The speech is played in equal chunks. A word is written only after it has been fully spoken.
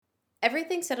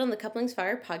Everything said on the Couplings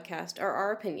Fire podcast are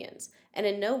our opinions, and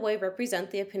in no way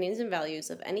represent the opinions and values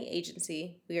of any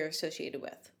agency we are associated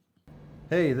with.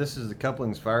 Hey, this is the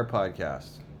Couplings Fire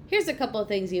podcast. Here's a couple of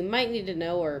things you might need to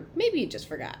know, or maybe you just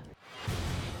forgot.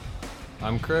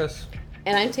 I'm Chris.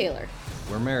 And I'm Taylor.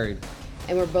 We're married.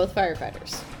 And we're both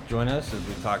firefighters. Join us as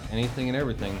we talk anything and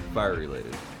everything fire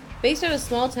related. Based out of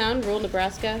small town, rural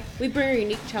Nebraska, we bring our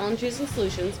unique challenges and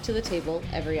solutions to the table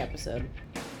every episode.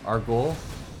 Our goal?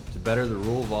 To better the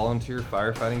rural volunteer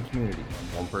firefighting community,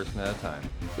 one person at a time.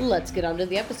 Let's get on to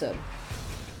the episode.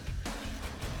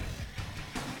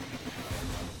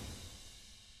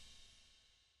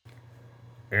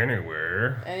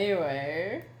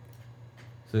 Anyway.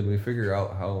 So did we figure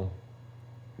out how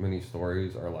many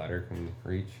stories our ladder can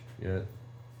reach yet?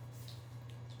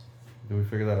 Did we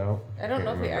figure that out? I don't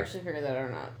know if we actually figured that out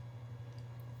or not.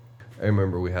 I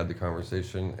remember we had the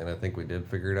conversation, and I think we did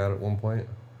figure it out at one point.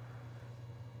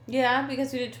 Yeah,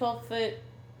 because we did 12 foot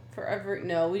for every...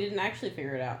 No, we didn't actually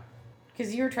figure it out.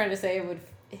 Because you were trying to say it would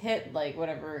hit, like,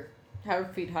 whatever,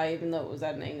 however feet high, even though it was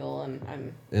at an angle,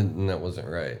 And that wasn't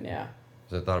right. Yeah.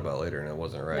 Because I thought about it later, and it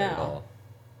wasn't right at all.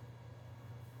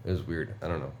 It was weird. I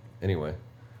don't know. Anyway,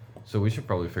 so we should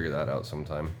probably figure that out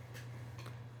sometime.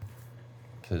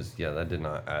 Because, yeah, that did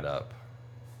not add up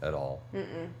at all.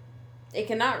 It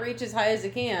cannot reach as high as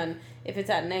it can if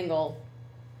it's at an angle.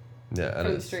 Yeah,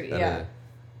 from the street, at a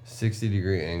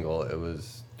 60-degree angle, it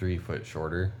was 3 foot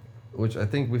shorter. Which I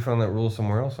think we found that rule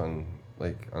somewhere else on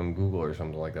Google or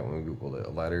something like that when we Googled it. A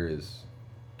ladder is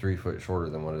 3 foot shorter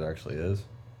than what it actually is.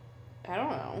 I don't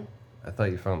know. I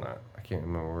thought you found that. I can't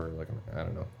remember where we were looking. I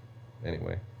don't know.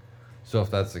 Anyway. So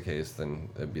if that's the case, then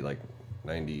it'd be like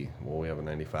 90. Well, we have a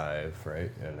 95,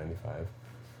 right? Yeah, 95.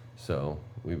 So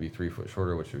we'd be 3 foot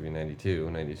shorter, which would be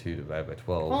 92. 92 divided by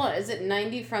 12. Hold on. Is it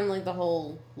 90 from, like, the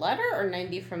whole ladder or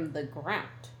 90 from the ground?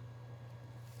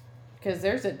 Because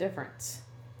there's a difference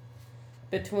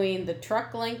between the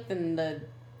truck length and the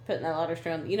putting that ladder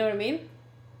strand. You know what I mean?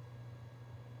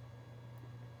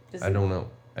 I don't know.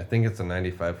 I think it's a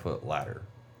 95 foot ladder.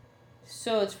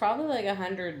 So it's probably like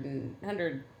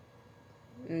 102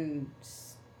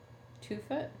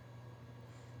 foot?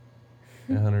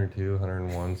 102,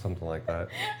 101, something like that.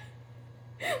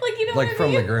 Like, you know like what I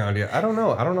from mean? the ground, yeah. I don't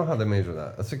know how they measure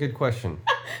that. That's a good question.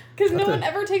 Because no one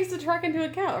ever takes the truck into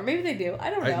account. Or maybe they do. I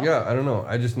don't know. I don't know.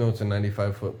 I just know it's a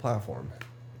 95 foot platform.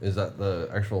 Is that the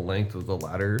actual length of the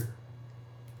ladder?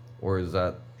 Or is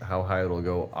that how high it'll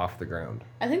go off the ground?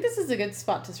 I think this is a good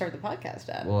spot to start the podcast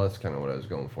at. Well, that's kind of what I was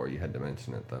going for. You had to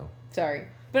mention it, though. Sorry.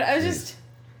 But I was just...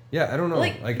 Yeah, I don't know.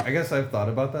 Like, I guess I've thought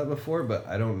about that before, but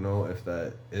I don't know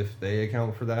if they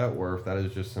account for that or if that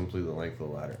is just simply the length of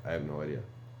the ladder. I have no idea.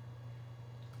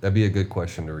 That'd be a good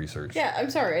question to research. Yeah, I'm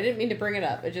sorry. I didn't mean to bring it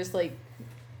up. It just, like...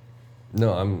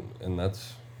 No, and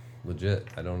that's legit.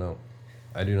 I don't know.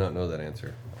 I do not know that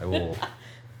answer. I will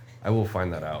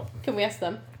find that out. Can we ask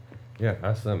them? Yeah,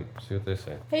 ask them. See what they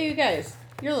say. Hey, you guys.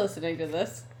 You're listening to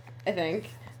this, I think.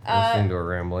 Listening to our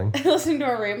rambling. Listening to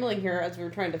our rambling here as we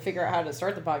were trying to figure out how to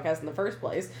start the podcast in the first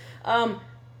place.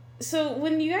 So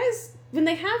when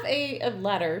they have a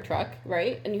ladder truck,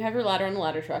 right, and you have your ladder on the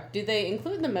ladder truck, do they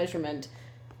include the measurement?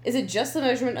 Is it just the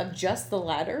measurement of just the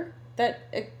ladder that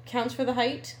accounts for the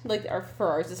height? Like, for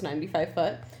ours, it's 95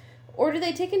 foot. Or do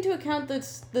they take into account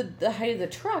the height of the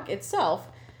truck itself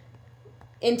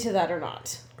into that or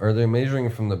not? Are they measuring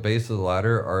from the base of the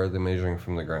ladder or are they measuring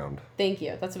from the ground? Thank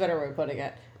you. That's a better way of putting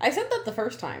it. I said that the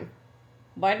first time.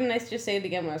 Why didn't I just say it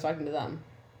again when I was talking to them?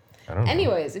 I don't know.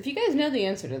 Anyways, if you guys know the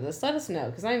answer to this, let us know,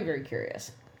 because I'm very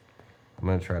curious. I'm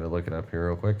going to try to look it up here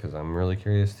real quick because I'm really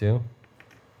curious too.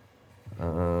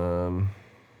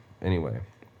 Anyway,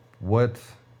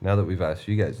 now that we've asked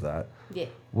you guys that,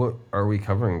 what are we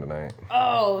covering tonight?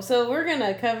 Oh, so we're going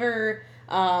to cover,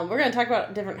 we're going to talk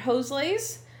about different hose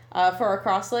lays for our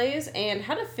cross lays and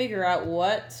how to figure out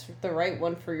what's the right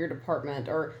one for your department,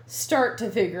 or start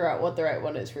to figure out what the right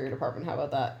one is for your department. How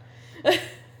about that?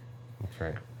 That's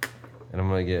right. And I'm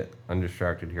going to get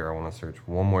undistracted here. I want to search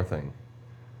one more thing.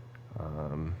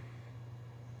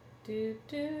 Okay,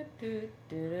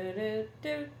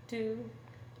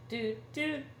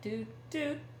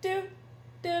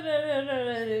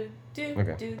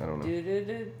 I don't know.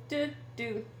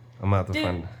 I'm about to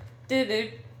find...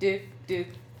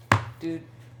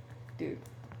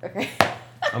 Okay.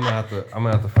 I'm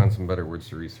gonna have to find some better words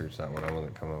to research that one. I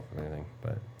wasn't coming up with anything,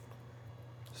 but...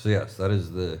 So yes, that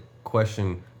is the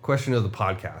question of the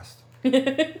podcast.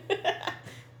 In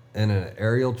an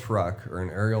aerial truck or an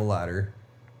aerial ladder,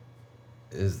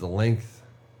 is the length,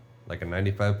 like a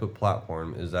 95 foot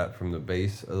platform, is that from the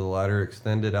base of the ladder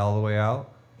extended all the way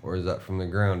out? or is that from the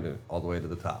ground all the way to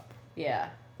the top? Yeah.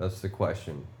 That's the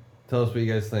question. Tell us what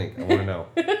you guys think. I want to know.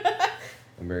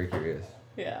 I'm very curious.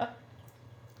 Yeah.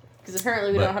 Because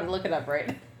apparently we don't know how to look it up,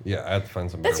 right? Yeah, I have to find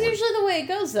some. That's usually the way it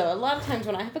goes, though. A lot of times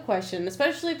when I have a question,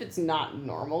 especially if it's not a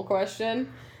normal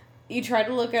question, you try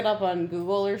to look it up on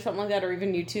Google or something like that, or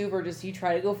even YouTube, or just you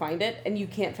try to go find it, and you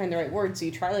can't find the right word, so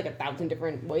you try like 1,000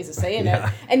 different ways of saying it,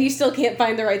 and you still can't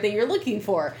find the right thing you're looking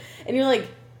for. And you're like,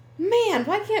 man,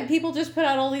 why can't people just put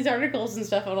out all these articles and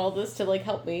stuff on all this to, like,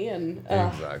 help me? And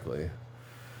Exactly.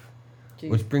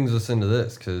 Which brings us into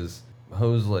this, because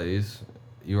hose lays,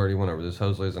 you already went over this,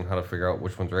 hose lays on how to figure out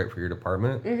which one's right for your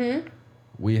department. Mm-hmm.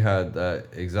 We had that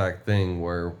exact thing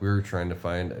where we were trying to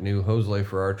find a new hose lay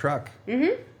for our truck.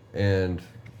 Mm-hmm. And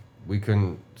we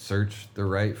couldn't search the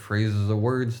right phrases of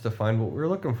words to find what we were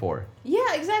looking for.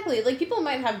 Yeah, exactly. Like, people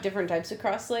might have different types of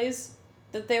cross lays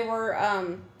that they were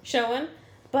showing,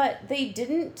 but they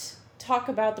didn't talk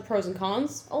about the pros and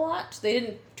cons a lot. They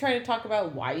didn't try to talk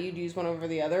about why you'd use one over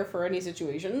the other for any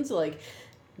situations. Like,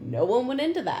 no one went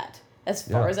into that, as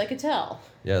far as I could tell.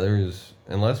 Yeah, there's,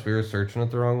 unless we were searching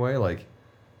it the wrong way, like,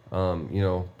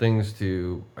 things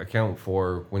to account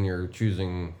for when you're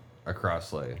choosing a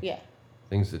cross lay. Yeah.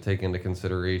 Things to take into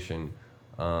consideration.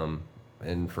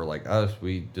 And for like us,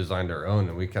 we designed our own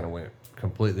and we kind of went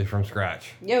completely from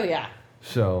scratch. Oh, yeah.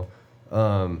 So,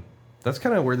 that's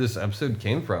kind of where this episode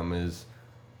came from, is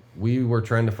we were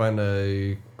trying to find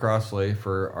a cross lay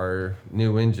for our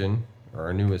new engine, or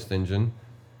our newest engine,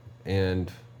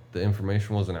 and the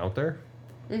information wasn't out there.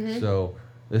 Mm-hmm. So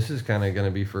this is kind of going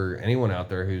to be for anyone out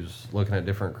there who's looking at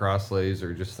different cross lays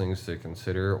or just things to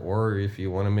consider, or if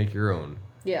you want to make your own.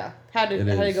 Yeah. How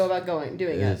to go about doing it.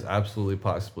 It is absolutely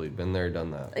possibly been there,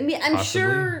 done that. I mean, I'm possibly,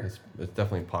 sure it's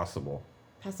definitely possible.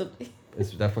 Possibly.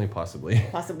 It's definitely possibly.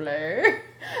 Possibly.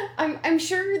 I'm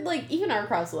sure, like, even our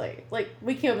cross lay, like,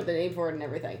 we came up with a name for it and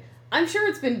everything. I'm sure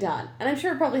it's been done, and I'm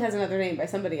sure it probably has another name by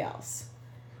somebody else.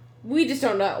 We just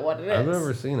don't know what it is. I've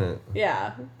never seen it.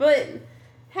 Yeah, but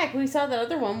heck, we saw that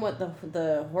other one, what,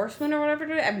 the Horseman or whatever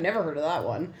today. I've never heard of that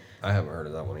one. I haven't heard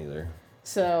of that one either.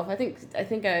 So I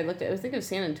think I looked at. I think it was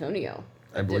San Antonio.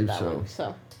 I believe that so. One.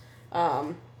 So,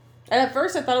 and at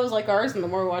first I thought it was like ours, and the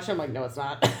more we watched it, I'm like, no, it's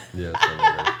not. Yeah,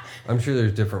 it's I'm sure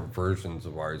there's different versions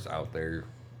of ours out there,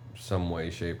 some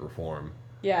way, shape, or form.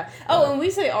 Yeah. Oh, and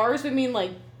we say ours, we mean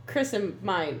like Chris and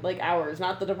mine, like ours,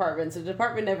 not the department. So the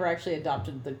department never actually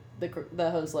adopted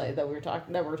the hose lay that we're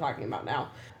talking about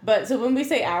now. But so when we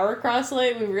say our cross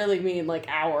lay, we really mean like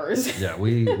ours. Yeah,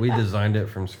 we designed it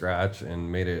from scratch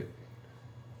and made it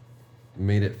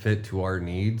fit to our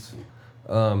needs.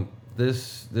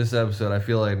 This episode, I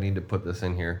feel like I need to put this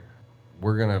in here.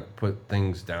 We're gonna put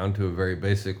things down to a very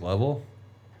basic level.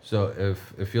 So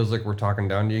if it feels like we're talking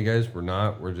down to you guys, we're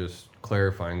not. We're just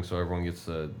clarifying so everyone gets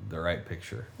the right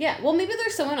picture. Yeah, well, maybe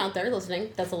there's someone out there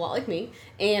listening that's a lot like me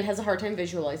and has a hard time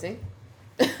visualizing.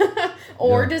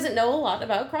 Or doesn't know a lot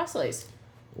about cross lays.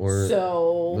 Or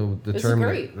so the this term is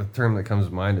great. the term that comes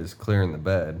to mind is clearing the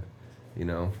bed. You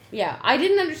know. Yeah, I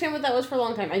didn't understand what that was for a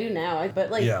long time. I do now,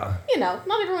 but like,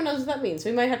 not everyone knows what that means.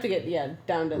 We might have to get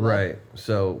down to right.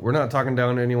 So we're not talking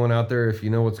down to anyone out there. If you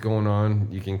know what's going on,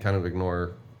 you can kind of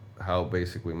ignore how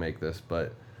basic we make this.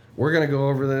 But we're gonna go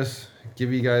over this,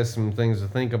 give you guys some things to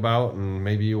think about, and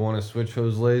maybe you want to switch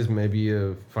hose lays. Maybe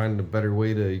you find a better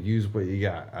way to use what you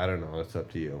got. I don't know. It's up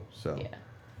to you. So. Yeah.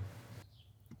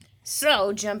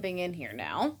 So jumping in here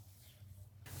now,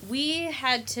 we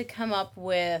had to come up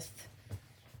with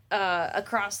a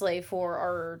cross lay for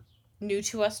our new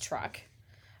to us truck,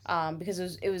 because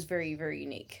it was very, very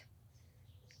unique.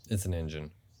 It's an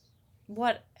engine.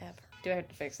 Whatever. Do I have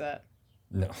to fix that?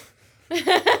 No.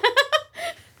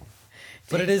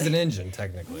 But it is an engine,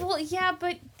 technically. Well, yeah,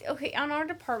 but okay, on our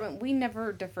department, we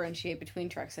never differentiate between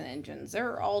trucks and engines.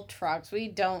 They're all trucks. We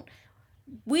don't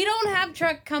have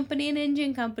truck company and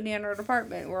engine company in our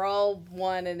department. We're all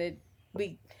one, and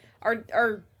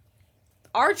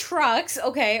our trucks,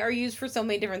 okay, are used for so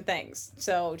many different things.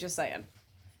 So, just saying.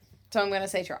 So, I'm going to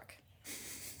say truck.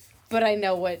 But I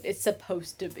know what it's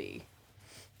supposed to be.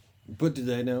 But do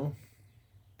they know?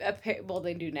 Well,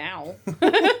 they do now.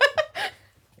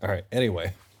 All right,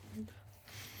 anyway.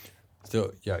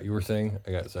 So, yeah, you were saying?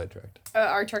 I got sidetracked.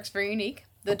 Our truck's very unique.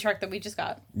 The truck that we just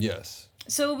got. Yes.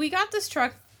 So, we got this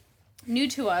truck new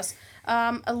to us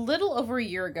a little over a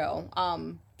year ago.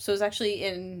 So, it was actually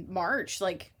in March,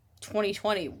 like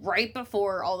 2020, right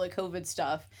before all the COVID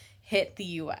stuff hit the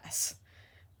U.S.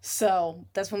 So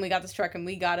that's when we got this truck, and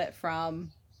we got it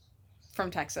from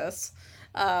Texas.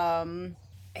 And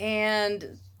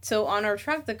so on our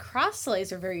truck, the cross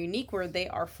lays are very unique, where they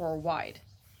are 4 wide.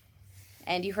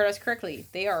 And you heard us correctly.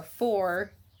 They are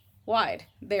 4 wide.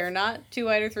 They are not 2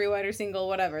 wide or 3 wide or single,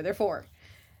 whatever. They're 4.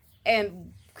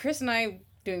 And Chris and I,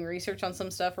 doing research on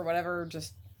some stuff or whatever,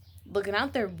 just looking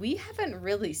out there, we haven't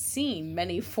really seen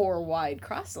many 4 wide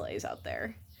crosslays out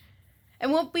there.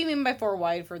 And what we mean by 4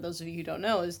 wide, for those of you who don't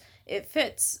know, is it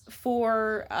fits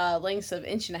 4 lengths of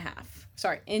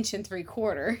 1.5 inch and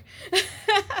 3/4.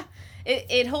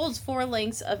 It holds 4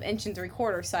 lengths of 1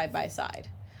 3/4 side by side,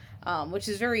 which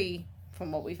is very,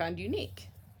 from what we found, unique.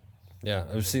 Yeah,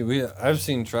 I've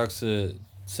seen trucks that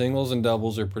singles and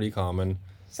doubles are pretty common.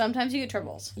 Sometimes you get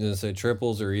triples. You say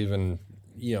triples are even,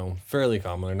 fairly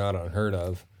common. They're not unheard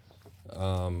of.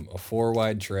 A 4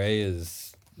 wide tray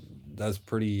that's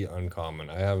pretty uncommon.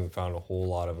 I haven't found a whole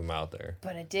lot of them out there.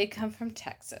 But it did come from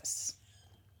Texas.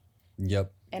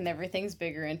 Yep. And everything's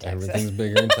bigger in Texas. Everything's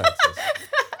bigger in Texas.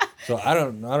 So I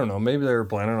don't know. Maybe they were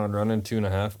planning on running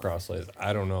 2.5 crosslays.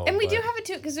 I don't know. And we do have it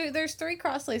too, because there's 3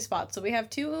 crosslay spots. So we have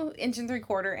 2 inch and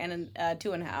 3/4 and a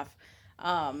 2.5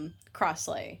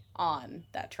 crosslay on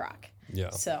that truck. Yeah.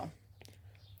 So.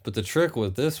 But the trick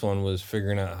with this one was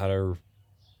figuring out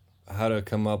how to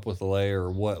come up with a lay, or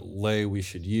what lay we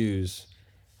should use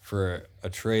for a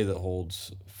tray that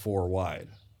holds 4 wide.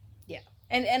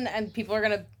 And people are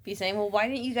going to be saying, well, why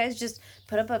didn't you guys just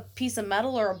put up a piece of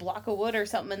metal or a block of wood or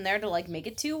something in there to, like, make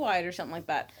it 2 wide or something like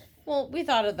that? Well, we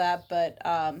thought of that, but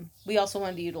we also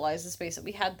wanted to utilize the space that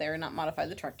we had there and not modify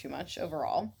the truck too much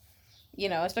overall.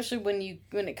 Especially when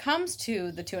it comes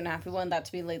to the 2.5, we wanted that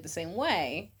to be laid the same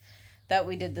way that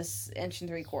we did this 1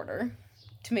 3/4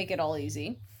 to make it all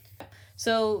easy.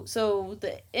 So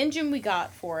the engine we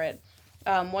got for it,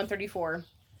 134,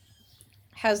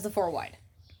 has the 4 wide.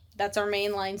 That's our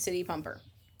mainline city pumper.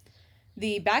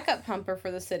 The backup pumper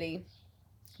for the city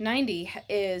 90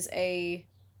 is a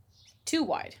 2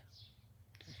 wide.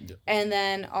 Yep. And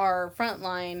then our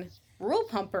frontline rural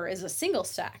pumper is a single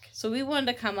stack. So we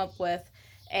wanted to come up with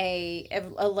a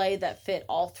lay that fit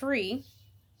all 3,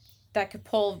 that could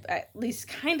pull at least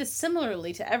kind of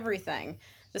similarly to everything,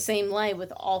 the same lay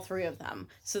with all 3 of them,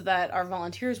 so that our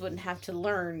volunteers wouldn't have to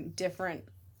learn different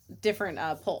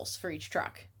pulls for each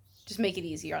truck. Just make it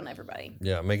easier on everybody.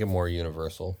 Yeah, make it more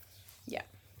universal. Yeah.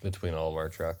 Between all of our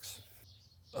trucks.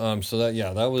 So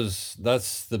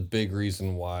that's the big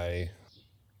reason why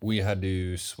we had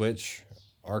to switch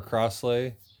our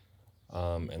crosslay.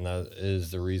 And that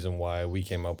is the reason why we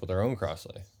came up with our own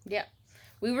crosslay. Yeah.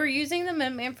 We were using the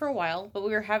Minuteman for a while, but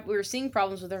we were seeing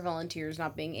problems with our volunteers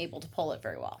not being able to pull it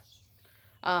very well.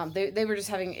 They were just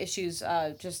having issues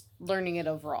just learning it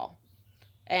overall.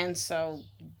 And so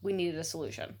we needed a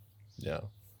solution. Yeah.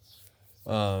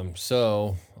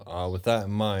 So with that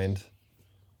in mind,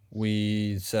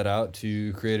 we set out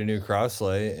to create a new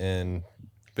crosslay, and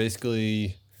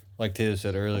basically, like Tato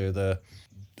said earlier, the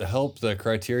help, the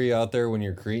criteria out there when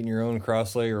you're creating your own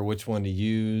crosslay, or which one to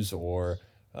use, or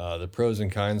the pros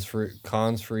and cons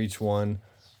for each one,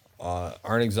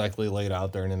 aren't exactly laid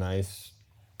out there in a nice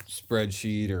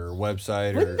spreadsheet or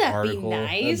website. Wouldn't or that article. Be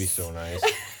nice? That'd be so nice.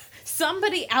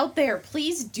 Somebody out there,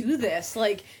 please do this.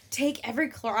 Like, take every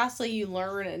crosslay you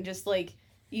learn and just, like,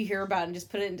 you hear about and just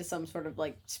put it into some sort of,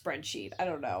 like, spreadsheet. I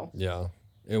don't know. Yeah.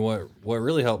 And what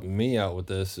really helped me out with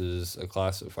this is a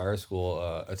class at fire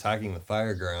school, Attacking the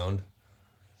Fireground,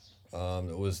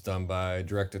 that was done by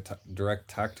Direct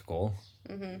Tactical.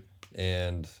 Mm-hmm.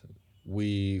 And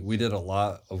we did a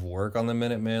lot of work on the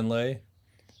Minuteman lay,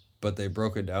 but they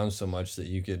broke it down so much that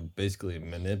you could basically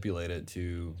manipulate it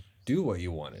to do what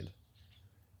you wanted.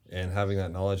 And having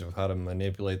that knowledge of how to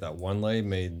manipulate that one lay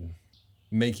made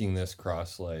making this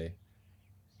cross lay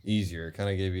easier. It kind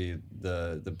of gave you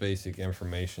the basic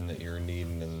information that you're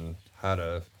needing and how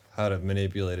to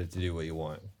manipulate it to do what you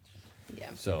want. Yeah.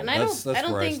 So and that's I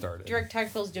don't where think I started. Direct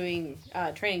Tactical's doing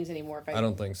trainings anymore. I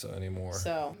don't think so anymore.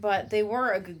 So, but they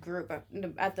were a good group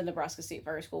at the Nebraska State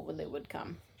Fire School when they would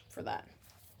come for that.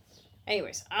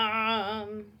 Anyways, yeah.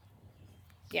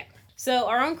 So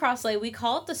our own cross lay, we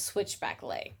call it the switchback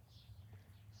lay.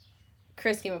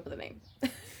 Chris came up with a name.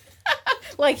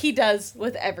 Like he does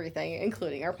with everything,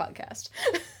 including our podcast.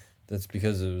 That's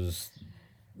because it was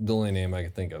the only name I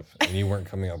could think of, and you weren't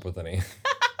coming up with any.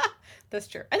 That's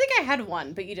true. I think I had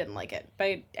one, but you didn't like it. But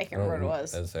I can't remember what it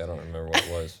was. I don't remember what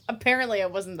it was. Apparently,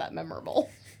 it wasn't that memorable.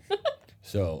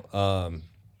 So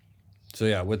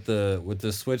yeah, with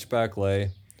the switchback lay,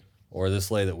 or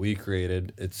this lay that we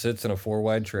created, it sits in a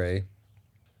 4-wide tray.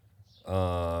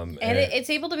 And it's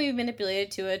able to be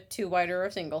manipulated to a 2-wide or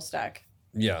a single stack.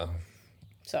 Yeah.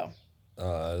 So.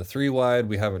 The 3-wide,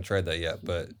 we haven't tried that yet,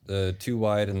 but the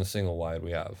 2-wide and the single wide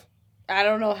we have. I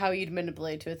don't know how you'd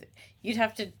manipulate to it. You'd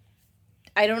have to.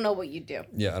 I don't know what you do.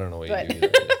 Yeah, I don't know what But- you do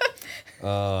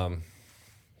either.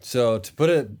 So to put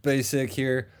it basic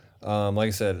here, like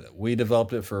I said, we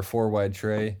developed it for a 4-wide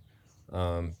tray.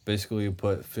 Basically, we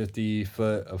put 50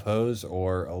 foot of hose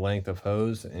or a length of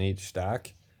hose in each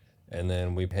stack, and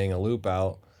then we hang a loop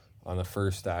out on the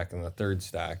first stack and the third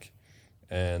stack,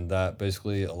 and that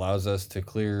basically allows us to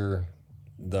clear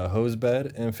the hose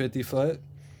bed in 50 foot.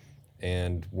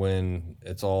 And when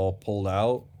it's all pulled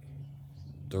out,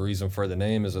 the reason for the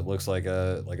name is it looks like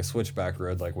a switchback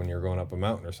road, like when you're going up a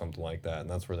mountain or something like that, and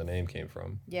that's where the name came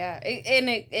from. Yeah,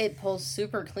 it pulls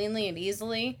super cleanly and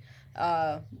easily.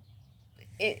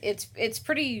 It's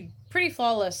pretty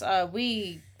flawless.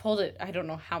 We pulled it, I don't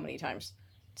know how many times,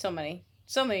 so many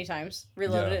times.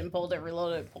 Reloaded Yeah. it and pulled it,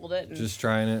 reloaded it, pulled it, and Just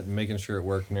trying it and making sure it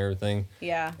worked and everything.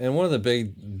 yeah. And one of the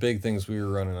big things we were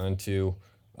running into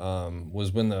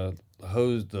was when the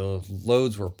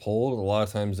loads were pulled. A lot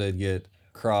of times they'd get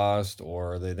crossed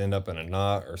or they'd end up in a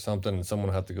knot or something, and someone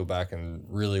would have to go back and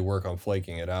really work on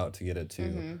flaking it out to get it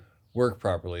to work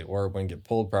properly, or it wouldn't get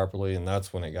pulled properly, and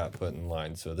that's when it got put in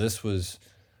line. So this was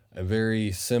a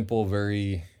very simple,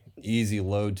 very easy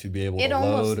load to be able It to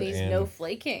almost load. needs And no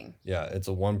flaking. yeah, it's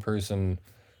a one-person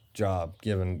job.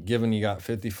 Given you got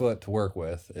 50 foot to work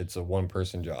with, it's a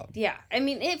one-person job. Yeah, I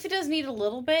mean, if it does need a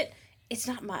little bit, it's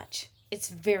not much. It's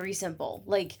very simple.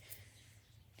 Like,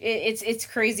 it's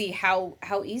crazy how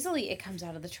easily it comes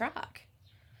out of the truck.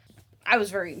 I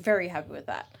was very, very happy with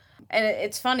that. And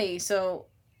it's funny, so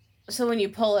when you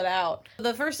pull it out,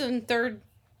 the first and third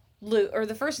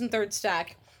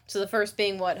stack, so the first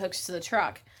being what hooks to the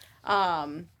truck,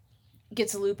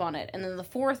 gets a loop on it, and then the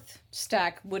fourth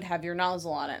stack would have your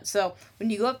nozzle on it. So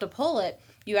when you go up to pull it,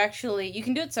 you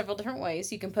can do it several different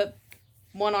ways. You can put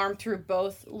one arm through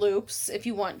both loops if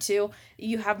you want to.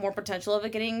 You have more potential of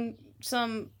it getting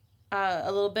some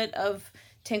a little bit of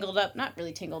tangled up, not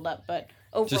really tangled up, but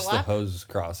overlap. Just the hose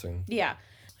crossing. Yeah.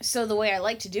 So the way I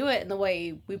like to do it and the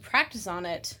way we practice on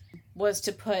it was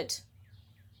to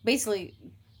basically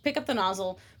pick up the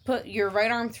nozzle, put your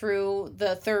right arm through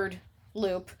the third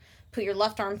loop, put your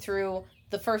left arm through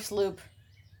the first loop,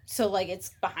 so like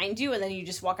it's behind you, and then you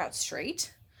just walk out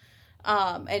straight.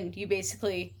 And you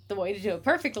basically, the way to do it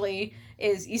perfectly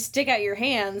is you stick out your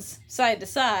hands side to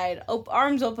side,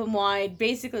 arms open wide,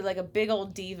 basically like a big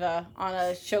old diva on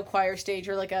a show choir stage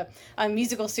or like a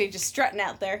musical stage, just strutting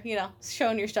out there,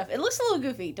 showing your stuff. It looks a little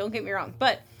goofy, don't get me wrong,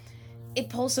 but it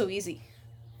pulls so easy.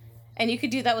 And you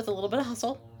could do that with a little bit of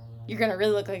hustle. You're going to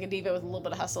really look like a diva with a little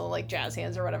bit of hustle, like jazz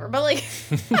hands or whatever. But, like,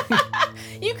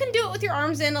 you can do it with your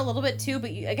arms in a little bit, too.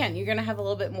 But, you're going to have a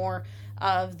little bit more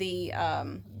of the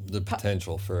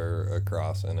potential for a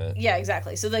cross in it. Yeah,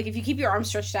 exactly. So, like, if you keep your arms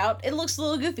stretched out, it looks a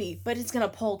little goofy, but it's going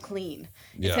to pull clean.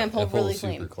 It's going to pull really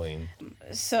super clean.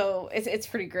 So, it's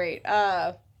pretty great.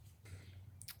 I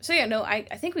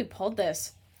think we pulled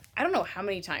this, I don't know how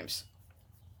many times.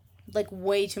 Like,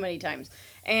 way too many times.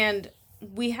 And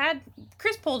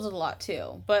Chris pulled it a lot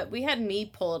too, but we had me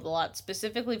pull it a lot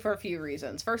specifically for a few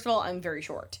reasons. First of all, I'm very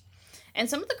short. And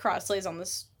some of the cross lays on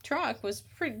this truck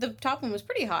the top one was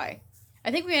pretty high.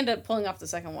 I think we ended up pulling off the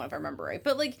second one if I remember right.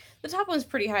 But like the top one's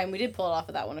pretty high, and we did pull it off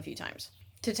of that one a few times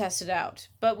to test it out.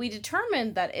 But we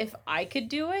determined that if I could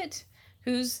do it,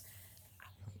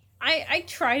 I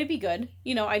try to be good.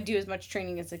 I do as much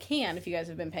training as I can. If you guys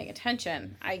have been paying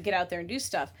attention, I get out there and do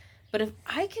stuff. But if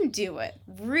I can do it,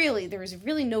 really, there's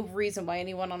really no reason why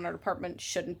anyone on our department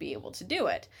shouldn't be able to do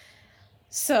it.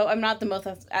 So I'm not the most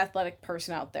athletic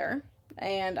person out there,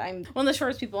 and I'm one of the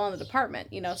shortest people on the department,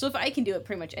 So if I can do it,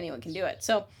 pretty much anyone can do it.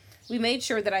 So we made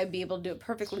sure that I'd be able to do it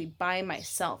perfectly by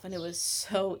myself, and it was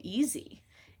so easy.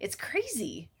 It's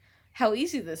crazy how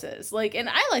easy this is. Like, and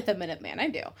I like the Minuteman, I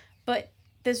do, but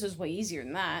this was way easier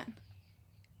than that,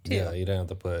 too. Yeah, you don't have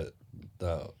to put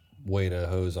the weight of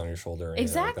hose on your shoulder. Or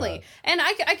exactly. like and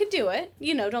I could do it,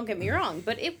 don't get me wrong,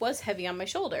 but it was heavy on my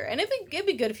shoulder. And it'd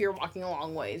be good if you're walking a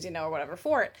long ways, or whatever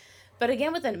for it. But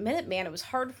again, with a Minuteman, it was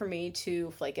hard for me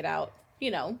to flake it out,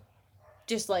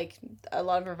 just like a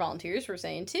lot of our volunteers were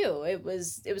saying too. It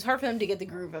was hard for them to get the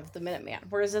groove of the Minuteman,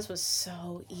 whereas this was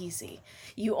so easy.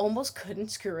 You almost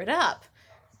couldn't screw it up.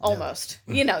 Almost.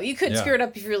 Yeah. You could screw it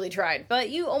up if you really tried,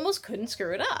 but you almost couldn't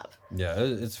screw it up. Yeah,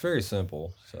 it's very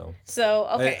simple. So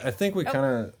okay. I think you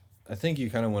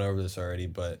kind of went over this already,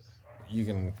 but you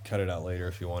can cut it out later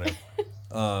if you want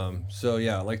to. So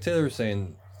yeah, like Taylor was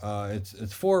saying,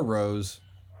 it's 4 rows,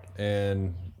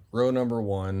 and row number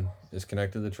 1 is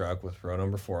connected to the truck with row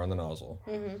number 4 on the nozzle.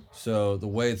 Mm-hmm. So the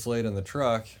way it's laid in the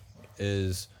truck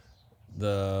is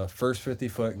the first 50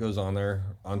 foot goes on there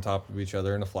on top of each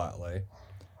other in a flat lay.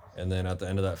 And then at the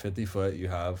end of that 50 foot, you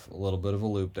have a little bit of a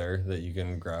loop there that you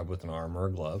can grab with an arm or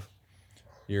a glove.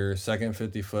 Your second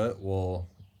 50 foot will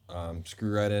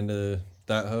screw right into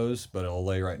that hose, but it'll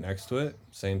lay right next to it.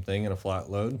 Same thing in a flat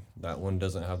load. That one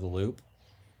doesn't have the loop.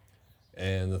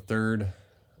 And the third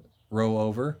row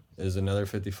over is another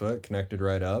 50 foot connected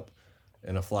right up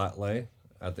in a flat lay.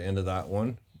 At the end of that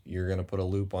one, you're going to put a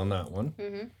loop on that one.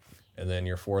 Mm-hmm. And then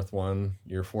your fourth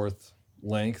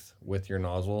length with your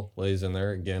nozzle lays in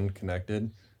there, again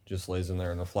connected, just lays in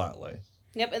there in a flat lay.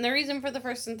 Yep, and the reason for the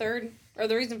first and third, or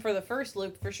the reason for the first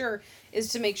loop for sure, is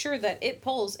to make sure that it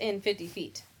pulls in 50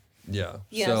 feet. Yeah.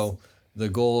 Yes. So the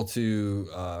goal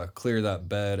to clear that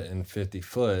bed in 50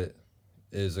 foot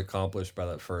is accomplished by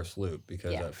that first loop,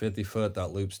 because at 50 foot,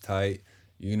 that loop's tight.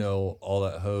 You know, all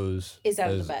that hose is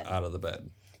out of the bed.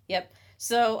 Yep.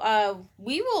 So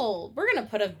we're going to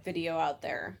put a video out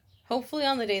there, hopefully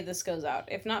on the day this goes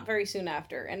out, if not very soon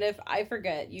after. And if I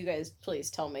forget, you guys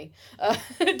please tell me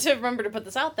to remember to put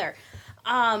this out there.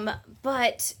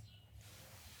 But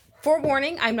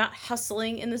forewarning, I'm not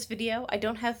hustling in this video. I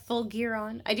don't have full gear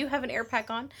on. I do have an air pack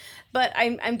on, but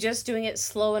I'm just doing it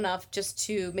slow enough just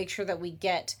to make sure that we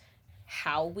get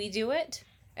how we do it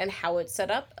and how it's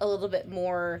set up a little bit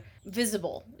more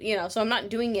visible, you know. So I'm not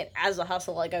doing it as a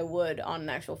hustle like I would on an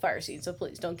actual fire scene. So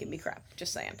please don't give me crap.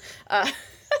 Just saying.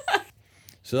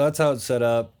 So that's how it's set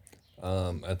up.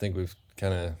 I think we've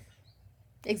kind of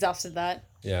exhausted that.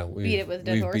 Yeah, we beat it with a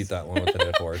dead horse. We've beat that one with a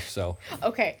dead horse. So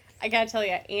okay, I gotta tell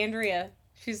you, Andrea,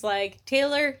 she's like,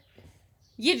 Taylor,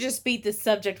 you just beat the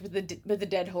subject with the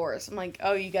dead horse. I'm like,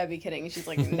 oh, you gotta be kidding. And she's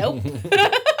like, nope.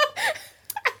 That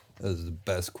was the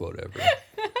best quote ever.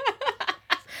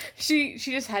 She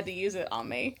just had to use it on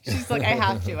me. She's like, I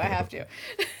have to.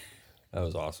 That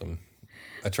was awesome.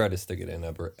 I try to stick it in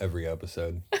every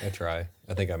episode. I try.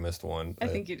 I think I missed one. I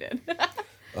think you did.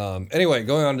 Anyway,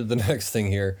 going on to the next thing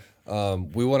here.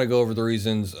 We want to go over the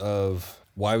reasons of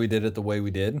why we did it the way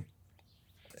we did.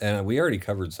 And we already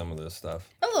covered some of this stuff.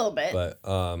 A little bit. But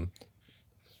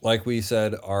like we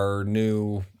said, our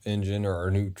new engine, or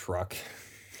our new truck,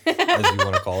 as you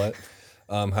want to call it,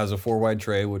 has a 4-wide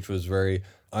tray, which was very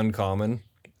uncommon,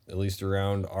 at least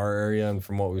around our area. And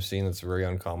from what we've seen, it's a very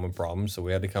uncommon problem. So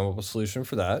we had to come up with a solution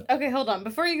for that. Okay, hold on.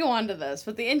 Before you go on to this,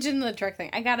 with the engine and the truck thing,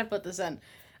 I got to put this in.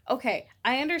 Okay,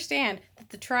 I understand that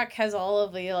the truck has all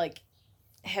of the, like,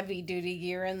 heavy duty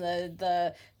gear and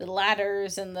the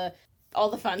ladders and all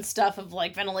the fun stuff of,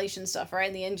 like, ventilation stuff, right?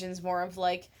 And the engine's more of,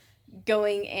 like,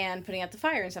 going and putting out the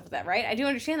fire and stuff like that, right? I do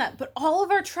understand that. But all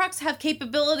of our trucks have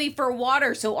capability for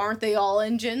water, so aren't they all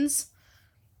engines?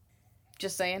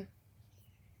 Just saying.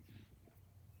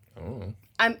 I don't know.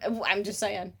 I'm just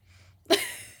saying.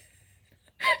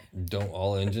 Don't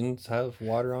all engines have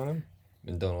water on them?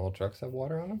 And don't all trucks have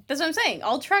water on them? That's what I'm saying.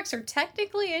 All trucks are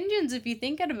technically engines if you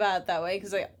think about it that way, because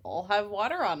they all have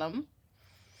water on them.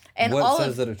 And what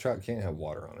says that a truck can't have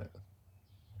water on it?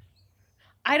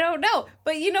 I don't know,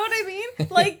 but you know what I mean?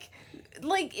 Like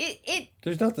it.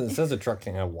 There's nothing that says a truck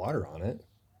can't have water on it.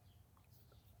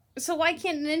 So why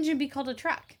can't an engine be called a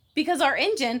truck? Because our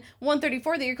engine,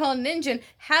 134 that you're calling an engine,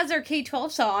 has our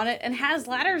K12 saw on it and has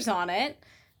ladders on it.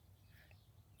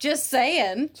 Just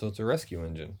saying. So it's a rescue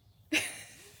engine.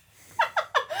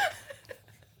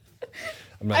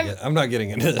 I'm not getting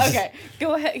into this. Okay,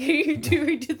 go ahead. You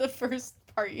redo the first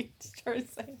part you started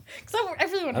saying. Because I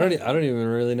really want to. I don't even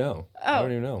really know. Oh. I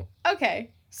don't even know. Okay,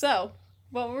 so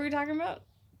what were we talking about?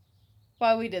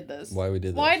 Why we did this? Why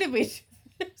did we do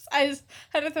this? I just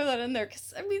had to throw that in there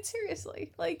because, I mean,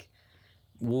 seriously, like.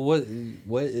 Well,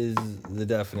 what is the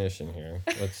definition here?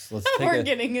 Let's take We're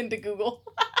getting into Google.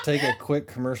 Take a quick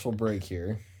commercial break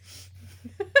here.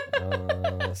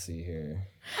 Let's see here.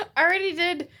 I already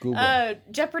did Google.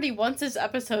 Jeopardy once this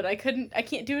episode. I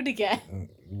can't do it again.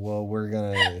 Well, we're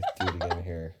gonna do it again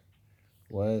here.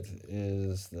 What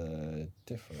is the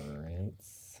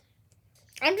difference?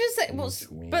 I'm just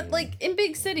saying, but like in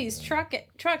big cities,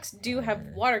 trucks do have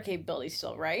water capability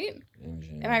still, right?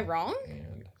 Engine. Am I wrong?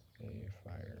 And a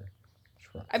fire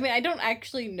truck. I mean, I don't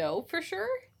actually know for sure.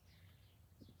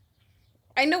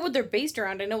 I know what they're based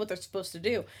around. I know what they're supposed to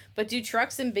do. But do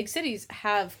trucks in big cities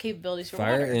have capabilities for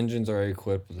Fire water? engines are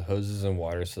equipped with hoses and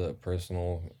water so that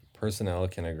personnel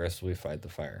can aggressively fight the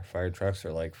fire. Fire trucks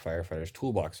are like firefighters'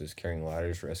 toolboxes, carrying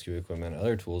ladders, rescue equipment, and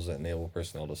other tools that enable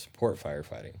personnel to support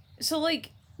firefighting. So,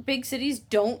 like, big cities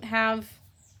don't have...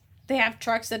 They have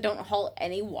trucks that don't haul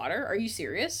any water? Are you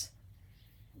serious?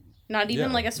 Not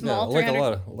even like a small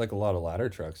 300... Like a lot of ladder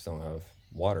trucks don't have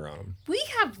water on them. We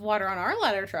have water on our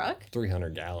ladder truck.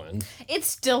 300 gallons. It's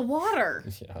still water.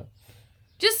 Yeah.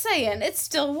 Just saying, it's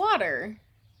still water.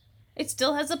 It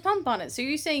still has a pump on it. So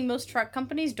you're saying most truck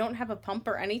companies don't have a pump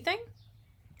or anything?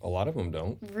 A lot of them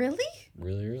don't. Really?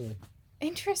 Really, really.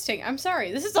 Interesting. I'm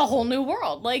sorry. This is a whole new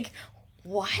world. Like,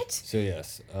 what? So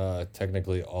yes,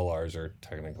 technically all ours are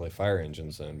technically fire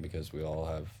engines then, because we all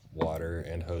have water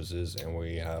and hoses, and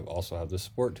we also have the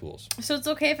support tools. So it's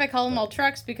okay if I call them all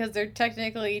trucks because they're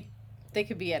technically, they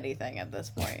could be anything at this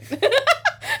point.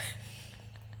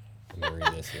 Let me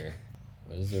read this here.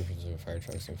 What is the difference between fire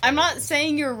trucks and fire I'm not engines?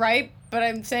 saying you're right, but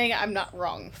I'm saying I'm not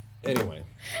wrong. Anyway,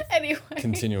 Anyway.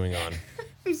 continuing on.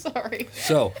 I'm sorry.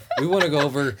 So we want to go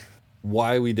over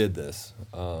why we did this,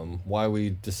 why we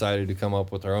decided to come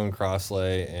up with our own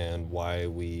crosslay, and why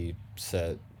we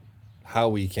how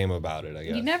we came about it, I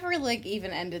guess. You never, like,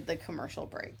 even ended the commercial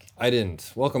break. I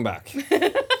didn't. Welcome back.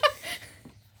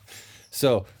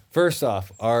 So first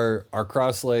off, our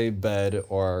crosslay bed,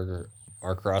 or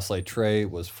our crosslay tray,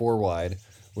 was 4 wide,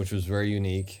 which was very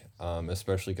unique,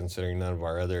 especially considering none of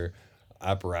our other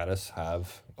apparatus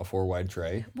have a 4 wide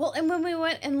tray. Well, and when we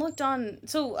went and looked on,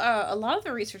 so a lot of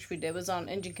the research we did was on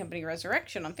Engine Company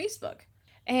Resurrection on Facebook.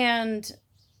 And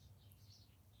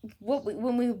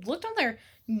when we looked on there,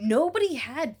 nobody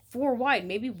had 4 wide,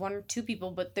 maybe 1 or 2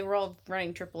 people, but they were all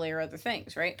running AAA or other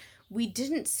things, right? We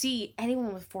didn't see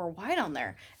anyone with 4 wide on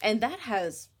there. And that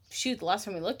has, shoot, the last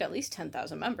time we looked, at least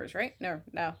 10,000 members, right? No,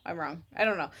 I'm wrong. I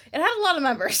don't know. It had a lot of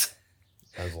members.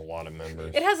 Has a lot of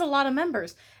members. It has a lot of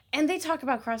members. And they talk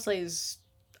about crosslays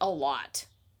a lot,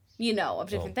 of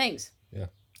different things. Yeah.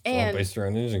 It's And all based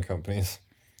around engine companies.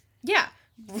 yeah,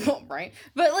 right.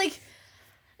 But like,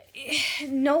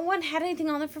 no one had anything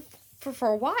on there for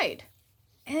 4 wide,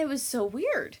 and it was so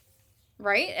weird,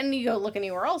 right? And you go look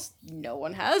anywhere else, no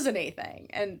one has anything,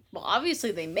 and well,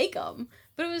 obviously they make them,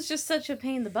 but it was just such a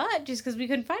pain in the butt just because we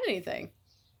couldn't find anything.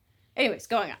 Anyways,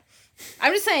 going on.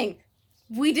 I'm just saying,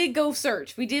 we did go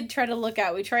search. We did try to look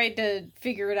out. We tried to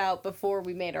figure it out before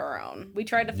we made our own. We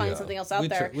tried to find Yeah. something else out We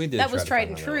there did that try was to tried find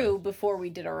and another true before we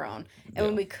did our own. And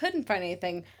when Yeah. we couldn't find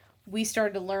anything, we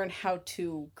started to learn how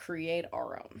to create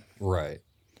our own. Right.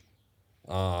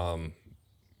 Our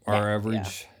Yeah,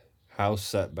 average house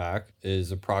setback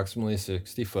is approximately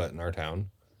 60 foot in our town.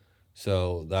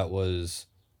 So that was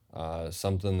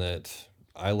something that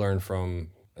I learned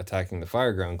from attacking the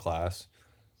fireground class,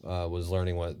 was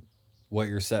learning what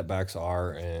your setbacks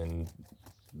are, and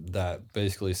that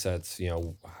basically sets,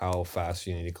 how fast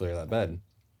you need to clear that bed.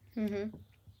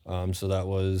 Mm-hmm. So that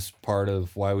was part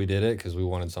of why we did it, because we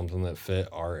wanted something that fit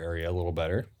our area a little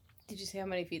better. Did you see how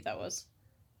many feet that was?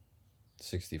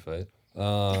 60 foot.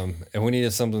 And we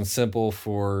needed something simple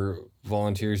for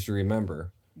volunteers to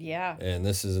remember. Yeah. And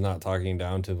this is not talking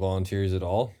down to volunteers at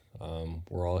all.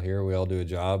 We're all here. We all do a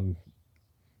job.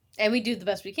 And we do the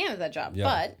best we can at that job. Yeah.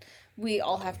 But we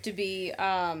all have to be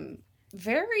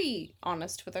very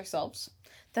honest with ourselves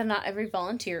that not every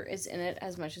volunteer is in it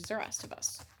as much as the rest of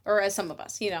us. Or as some of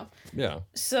us, Yeah.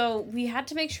 So we had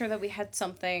to make sure that we had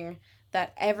something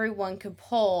that everyone could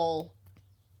pull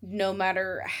no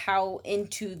matter how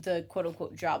into the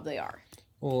quote-unquote job they are.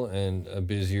 Well, and a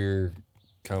busier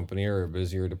company or a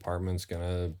busier department's going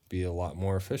to be a lot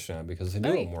more efficient because they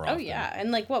do it more often. Oh, yeah.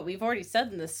 And like what we've already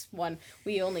said in this one,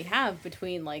 we only have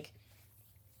between like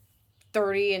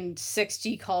 30 and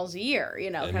 60 calls a year,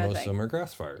 And kind of most thing. of them are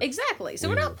grass fires. Exactly. So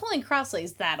we're not pulling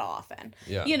crosslays that often.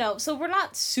 Yeah. So we're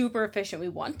not super efficient. We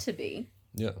want to be.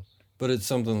 Yeah. But it's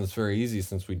something that's very easy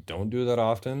since we don't do that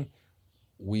often.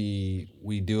 We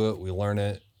do it, we learn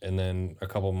it, and then a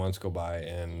couple months go by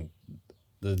and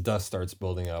the dust starts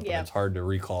building up, Yeah. and it's hard to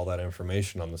recall that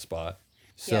information on the spot.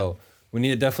 So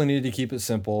we definitely needed to keep it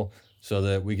simple so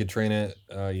that we could train it,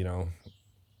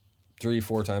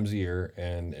 3-4 times a year,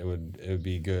 and it would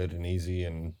be good and easy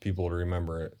and people to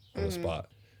remember it on the spot.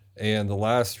 And the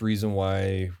last reason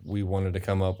why we wanted to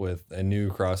come up with a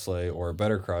new crosslay or a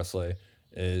better crosslay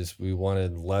is we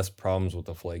wanted less problems with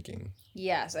the flaking.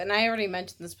 Yes, and I already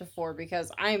mentioned this before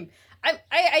because I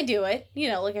do it,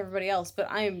 like everybody else, but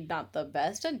I'm not the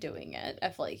best at doing it,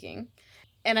 at flaking.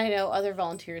 And I know other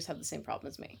volunteers have the same problem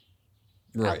as me.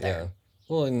 Right, there. yeah.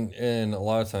 Well, and a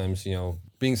lot of times,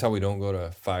 being as how we don't go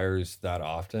to fires that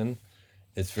often,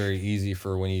 it's very easy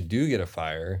for when you do get a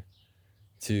fire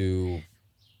to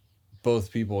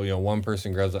both people, one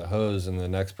person grabs that hose and the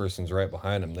next person's right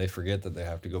behind them. They forget that they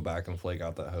have to go back and flake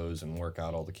out that hose and work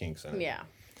out all the kinks in it. Yeah.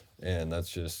 And that's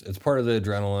just, it's part of the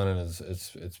adrenaline, and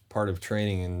it's part of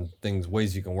training and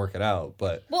ways you can work it out.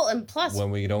 But Well, and plus, when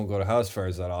we don't go to house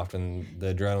fires that often,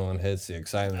 the adrenaline hits, the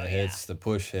excitement hits, the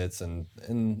push hits, and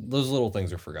those little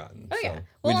things are forgotten. Oh, so yeah.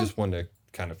 we Well, just wanted to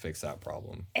kind of fix that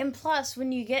problem.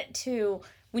 when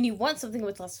you want something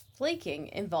with less flaking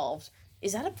involved,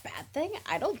 Is that a bad thing?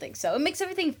 I don't think so. It makes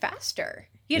everything faster.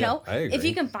 You Yeah, know, I agree. if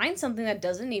you can find something that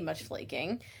doesn't need much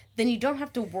flaking, then you don't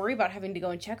have to worry about having to go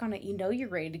and check on it. You know you're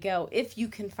ready to go if you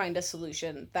can find a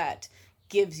solution that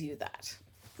gives you that.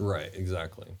 Right,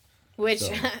 exactly. Which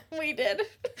So- we did.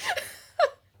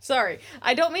 Sorry,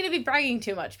 I don't mean to be bragging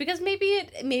too much because maybe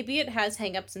it has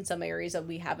hangups in some areas that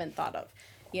we haven't thought of.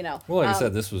 You know. Well, like I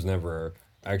said, this was never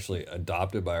actually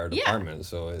adopted by our Yeah. department,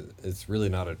 so it's really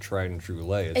not a tried and true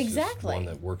lay. It's just Exactly. one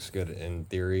that works good in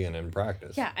theory and in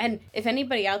practice. Yeah, and if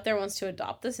anybody out there wants to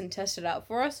adopt this and test it out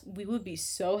for us, we would be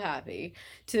so happy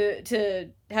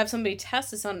to have somebody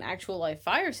test this on an actual live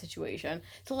fire situation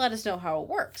to let us know how it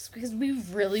works because we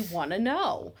really want to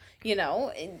know. You know,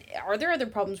 and are there other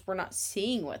problems we're not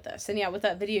seeing with this? And yeah, with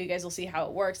that video, you guys will see how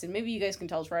it works, and maybe you guys can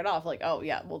tell us right off, like, oh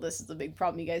yeah, well this is the big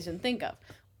problem you guys didn't think of.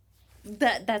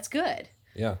 That's good.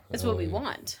 Yeah. That's what we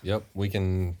want. Yep, we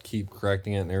can keep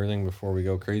correcting it and everything before we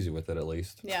go crazy with it, at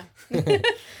least. Yeah.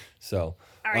 So,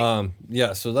 All right.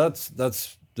 yeah, so that's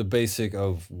the basic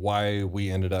of why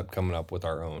we ended up coming up with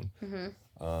our own.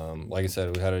 Like I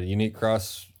said, we had a unique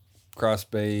cross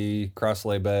lay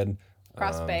bed,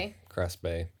 Cross bay. cross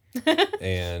bay,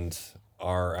 and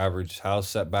our average house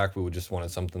setback. We would just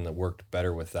wanted something that worked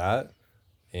better with that,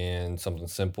 and something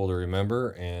simple to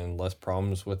remember, and less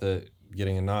problems with it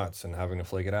getting in knots and having to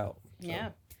flake it out.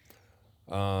 Yeah.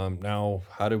 Now,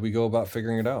 how did we go about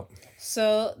figuring it out?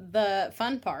 So the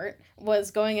fun part was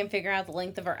going and figuring out the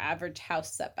length of our average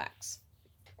house setbacks.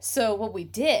 So what we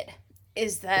did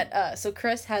is that so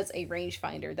Chris has a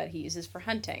rangefinder that he uses for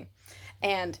hunting,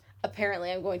 and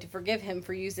apparently I'm going to forgive him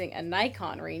for using a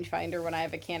Nikon rangefinder when I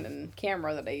have a Canon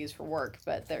camera that I use for work.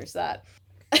 But there's that.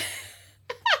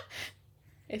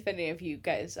 If any of you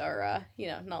guys are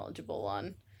knowledgeable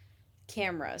on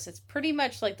cameras, it's pretty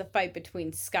much like the fight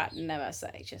between Scott and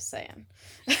MSA, just saying.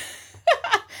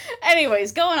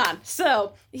 Anyways, going on.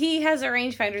 So he has a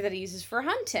rangefinder that he uses for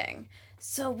hunting.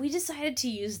 So we decided to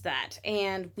use that,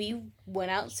 and we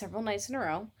went out several nights in a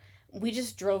row. We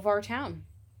just drove our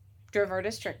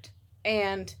district,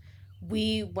 and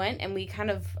we went and we kind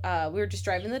of we were just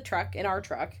driving the truck in our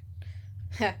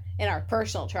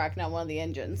personal truck, not one of the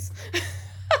engines.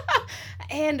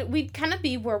 And we'd kind of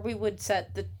be where we would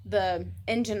set the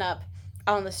engine up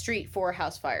on the street for a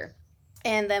house fire.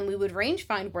 And then we would range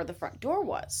find where the front door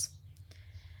was.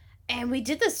 And we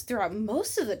did this throughout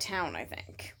most of the town, I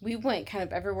think. We went kind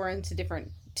of everywhere into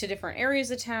different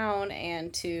areas of town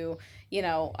and to,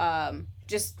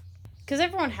 just because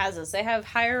everyone has this. They have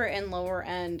higher and lower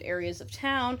end areas of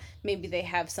town. Maybe they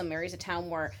have some areas of town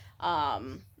where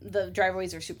the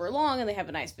driveways are super long and they have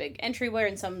a nice big entryway,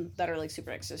 and some that are like super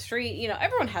next to the street.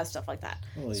 Everyone has stuff like that.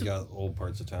 Well, you got old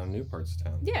parts of town, new parts of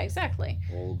town. Yeah, exactly.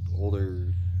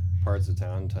 Older parts of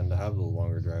town tend to have the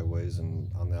longer driveways,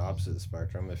 and on the opposite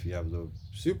spectrum, if you have the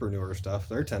super newer stuff,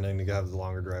 they're tending to have the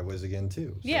longer driveways again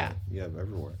too. So Yeah. you have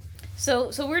everywhere.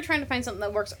 So we're trying to find something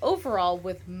that works overall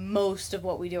with most of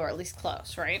what we do, or at least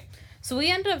close, right? So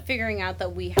we ended up figuring out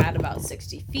that we had about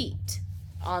 60 feet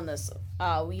on this.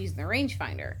 We used the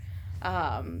rangefinder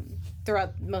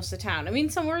throughout most of the town. I mean,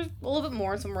 some were a little bit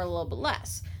more, some were a little bit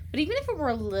less. But even if it were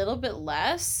a little bit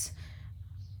less,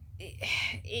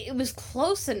 it was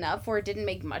close enough where it didn't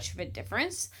make much of a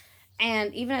difference.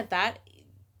 And even at that,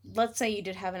 let's say you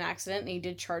did have an accident and you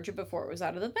did charge it before it was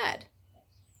out of the bed.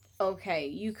 Okay,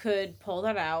 you could pull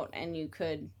that out and you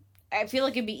could... I feel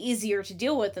like it'd be easier to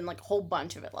deal with than like a whole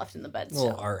bunch of it left in the bed still.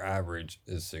 Well, our average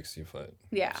is 60 foot.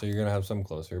 Yeah. So you're going to have some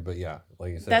closer, but yeah,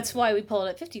 like you said. That's why we pull it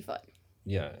at 50 foot.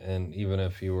 Yeah, and even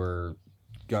if you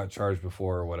got charged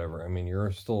before or whatever, I mean,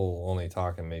 you're still only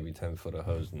talking maybe 10 foot of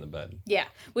hose in the bed. Yeah,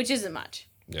 which isn't much.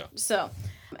 Yeah. So,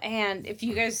 and if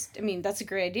you guys, I mean, that's a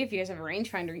great idea. If you guys have a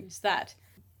rangefinder, use that.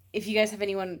 If you guys have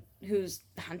anyone who's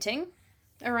hunting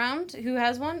around who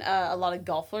has one, a lot of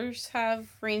golfers have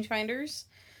rangefinders.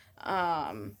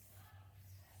 I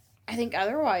think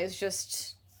otherwise,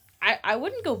 just I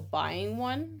wouldn't go buying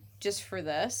one just for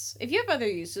this. If you have other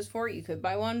uses for it, you could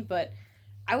buy one, but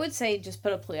I would say just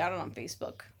put a plea out on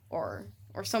Facebook or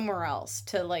somewhere else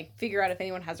to like figure out if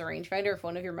anyone has a rangefinder, if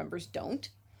one of your members don't,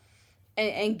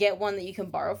 and get one that you can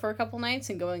borrow for a couple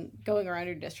nights and going around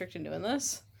your district and doing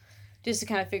this, just to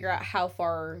kind of figure out how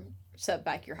far set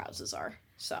back your houses are.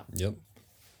 So. Yep.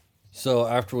 So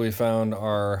after we found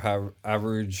our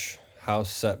average house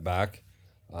setback,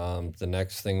 the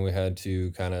next thing we had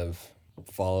to kind of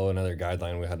follow, another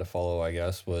guideline we had to follow, I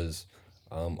guess, was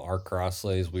our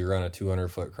crosslays. We run a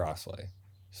 200-foot crosslay.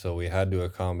 So we had to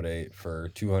accommodate for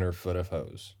 200 foot of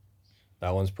hose.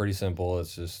 That one's pretty simple.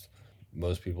 It's just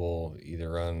most people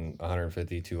either run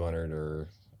 150, 200, or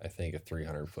I think, a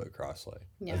 300-foot crosslay.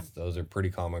 Yeah. Those are pretty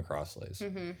common crosslays.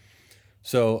 Mm-hmm.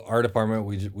 So our department,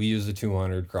 we use the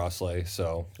 200 crosslay,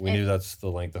 so we knew that's the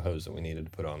length of hose that we needed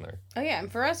to put on there. Oh yeah,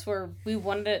 and for us, we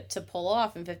wanted it to pull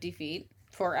off in 50 feet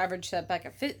for average setback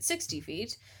at 60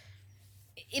 feet.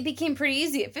 It became pretty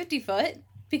easy at 50 foot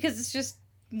because it's just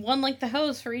one length of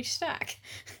hose for each stack.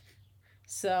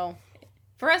 So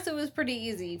for us, it was pretty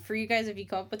easy. For you guys, if you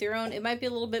come up with your own, it might be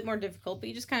a little bit more difficult, but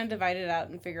you just kind of divide it out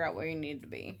and figure out where you need to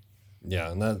be.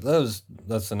 Yeah, and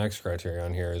that's the next criteria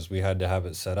on here is we had to have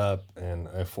it set up in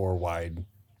a 4-wide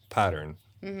pattern.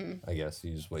 Mm-hmm. I guess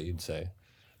is what you'd say,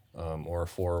 or a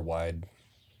 4-wide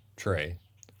tray.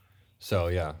 So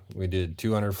yeah, we did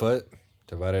 200 foot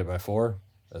divided by 4.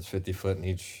 That's 50 foot in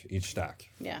each stack.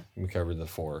 Yeah. We covered the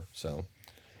 4. So.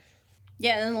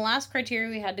 Yeah, and then the last criteria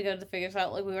we had to go to figure this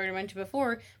out, like we already mentioned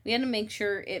before, we had to make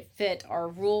sure it fit our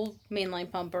rule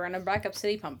mainline pumper and a backup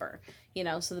city pumper. You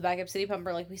know, so the backup city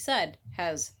pumper, like we said,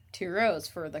 has 2 rows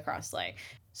for the crosslay.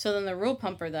 So then the rule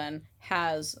pumper then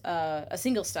has a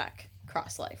single stack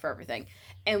crosslay for everything.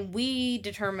 And we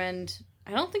determined,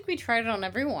 I don't think we tried it on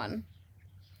everyone.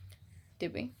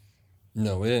 Did we?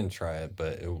 No, we didn't try it,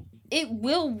 but it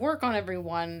will work on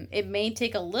everyone. It may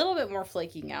take a little bit more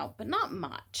flaking out, but not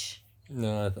much.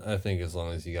 No, I think as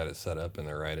long as you got it set up in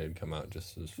the right, it'd come out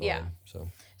just as fine. Yeah.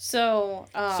 So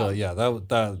yeah,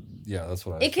 that's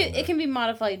what it can be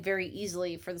modified very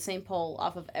easily for the same pole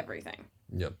off of everything.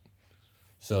 Yep.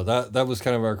 So that was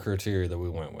kind of our criteria that we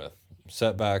went with: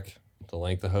 setback, the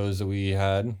length of hose that we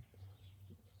had,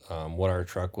 what our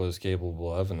truck was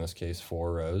capable of, in this case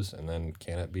 4 rows, and then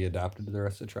can it be adapted to the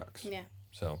rest of the trucks? Yeah.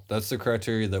 So that's the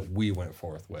criteria that we went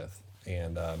forth with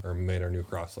and or made our new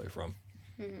crosslay from.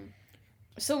 Mm-hmm.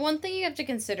 So one thing you have to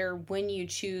consider when you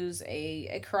choose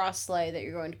a crosslay that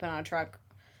you're going to put on a truck,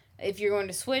 if you're going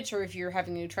to switch or if you're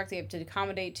having a new truck that you have to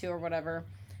accommodate to or whatever,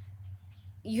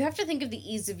 you have to think of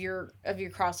the ease of your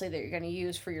crosslay that you're going to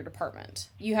use for your department.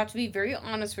 You have to be very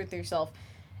honest with yourself.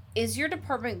 Is your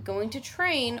department going to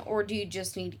train, or do you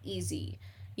just need easy?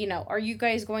 You know, are you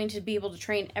guys going to be able to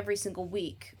train every single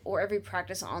week or every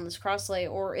practice on this crosslay,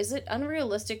 or is it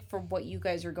unrealistic for what you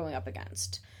guys are going up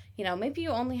against? You know, maybe you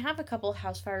only have a couple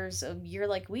house fires a year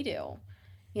like we do.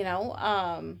 You know,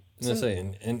 and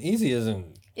easy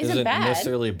isn't bad.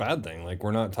 Necessarily a bad thing. Like,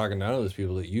 we're not talking down to those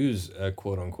people that use a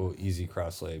quote unquote easy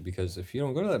crosslay, because if you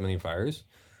don't go to that many fires,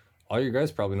 all your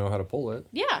guys probably know how to pull it.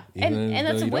 Yeah, and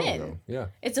that's a win. Yeah,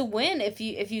 it's a win if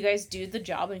you guys do the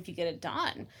job and if you get it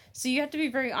done. So you have to be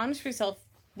very honest with yourself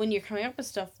when you're coming up with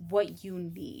stuff, what you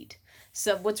need.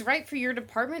 So what's right for your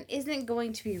department isn't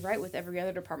going to be right with every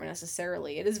other department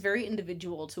necessarily. It is very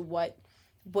individual to what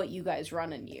you guys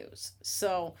run and use.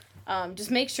 So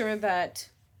just make sure that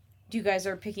you guys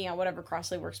are picking out whatever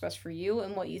crosslay works best for you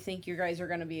and what you think you guys are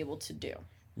going to be able to do.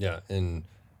 Yeah, and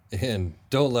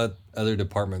don't let other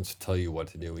departments tell you what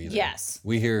to do either. Yes.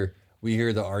 We hear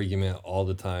the argument all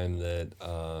the time that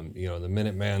the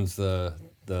Minuteman's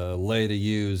the lay to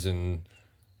use and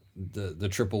the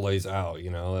AAA's out. You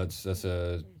know, that's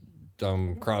a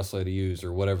dumb crosslay to use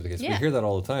or whatever the case. Yeah. We hear that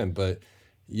all the time, but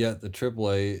yet the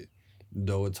AAA,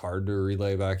 though it's hard to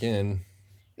relay back in,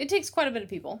 it takes quite a bit of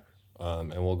people.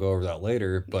 And we'll go over that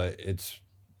later, but it's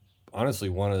honestly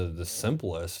one of the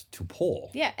simplest to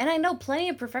pull. Yeah, and I know plenty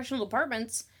of professional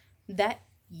departments that,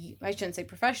 I shouldn't say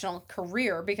professional,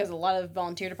 career, because a lot of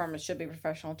volunteer departments should be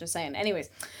professional, just saying. Anyways,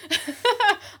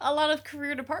 a lot of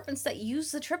career departments that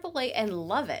use the AAA and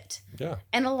love it. Yeah.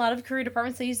 And a lot of career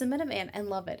departments that use the Minuteman and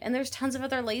love it. And there's tons of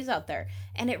other lays out there.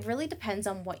 And it really depends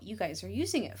on what you guys are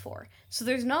using it for. So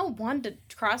there's no one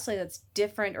crosslay that's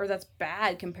different or that's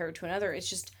bad compared to another. It's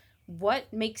just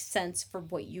what makes sense for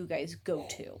what you guys go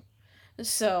to.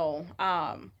 So,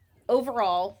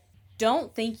 overall,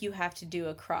 don't think you have to do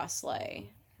a crosslay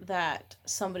that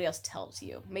somebody else tells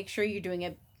you. Make sure you're doing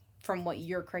it from what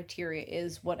your criteria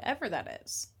is, whatever that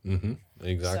is. Mm-hmm.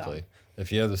 Exactly. So,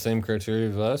 if you have the same criteria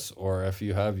as us, or if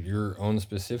you have your own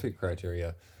specific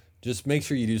criteria, just make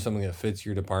sure you do something that fits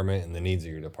your department and the needs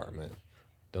of your department.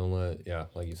 Don't let,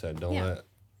 like you said, let,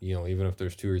 even if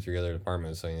there's 2 or 3 other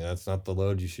departments saying that's not the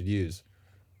load you should use,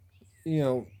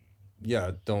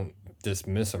 don't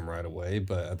dismiss them right away,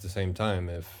 but at the same time,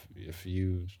 if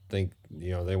you think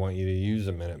they want you to use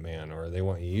a Minuteman or they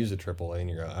want you to use a AAA and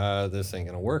you go, this ain't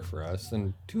gonna work for us,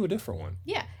 then do a different one.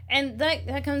 Yeah, and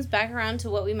that comes back around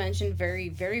to what we mentioned very,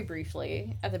 very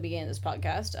briefly at the beginning of this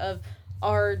podcast of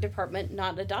our department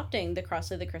not adopting the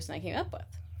crosslay that Chris and I came up with.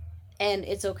 And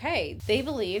it's okay. They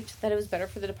believed that it was better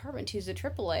for the department to use a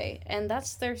AAA, and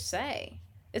that's their say.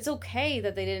 It's okay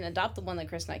that they didn't adopt the one that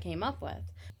Chris and I came up with.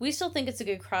 We still think it's a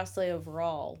good crosslay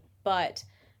overall, but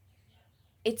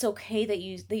it's okay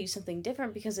that they use something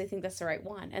different because they think that's the right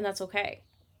one, and that's okay.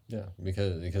 Yeah,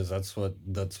 because that's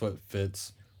what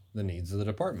fits the needs of the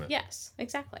department. Yes,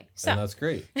 exactly. So And that's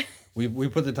great. We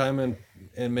put the time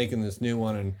in making this new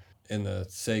one and in the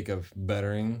sake of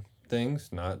bettering things,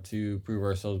 not to prove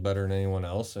ourselves better than anyone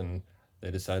else, and they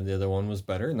decided the other one was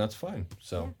better, and that's fine.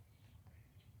 So,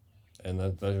 and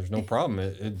there's no problem.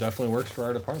 It definitely works for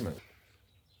our department.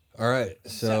 All right,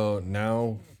 so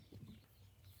now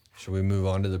should we move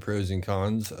on to the pros and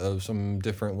cons of some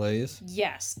different lays?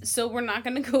 yes. So we're not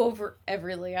going to go over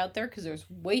every lay out there because there's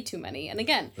way too many. And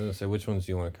again, I was gonna say, which ones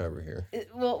do you want to cover here?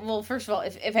 well, first of all,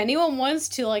 if anyone wants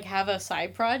to like have a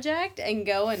side project and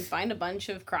go and find a bunch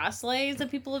of cross lays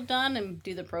that people have done and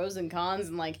do the pros and cons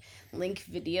and like link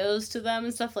videos to them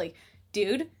and stuff, like,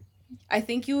 dude, I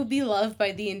think you would be loved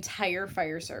by the entire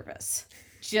fire service.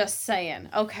 Just saying.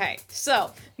 Okay,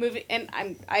 so moving, and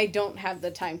I don't have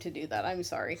the time to do that. I'm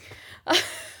sorry.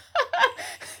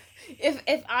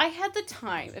 If I had the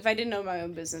time, if I didn't know my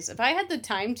own business, if I had the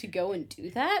time to go and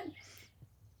do that,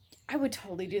 I would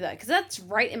totally do that because that's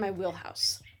right in my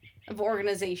wheelhouse of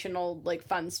organizational like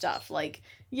fun stuff. Like,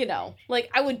 you know,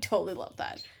 like I would totally love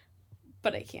that.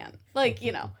 But I can't. Like,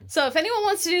 you know. So if anyone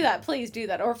wants to do that, please do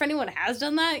that. Or if anyone has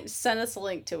done that, send us a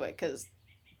link to it because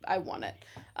I want it.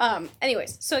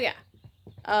 Anyways, so yeah.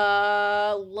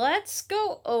 Let's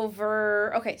go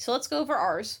over... Okay, so let's go over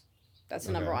ours. That's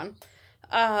the number one.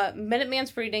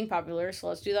 Minuteman's pretty dang popular, so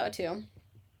let's do that too.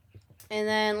 And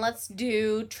then let's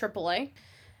do AAA.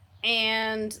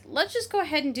 And let's just go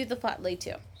ahead and do the flat lay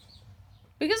too.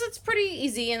 Because it's pretty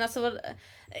easy, and that's what...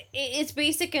 It's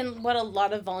basic and what a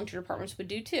lot of volunteer departments would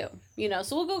do too. You know,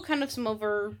 so we'll go kind of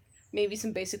over maybe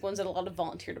some basic ones that a lot of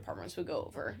volunteer departments would go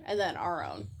over, and then our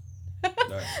own. All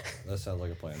right, that sounds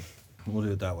like a plan. We'll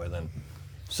do it that way then.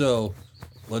 So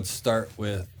let's start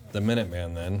with the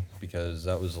Minuteman then, because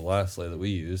that was the last lay that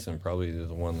we used, and probably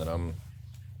the one that I'm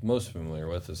most familiar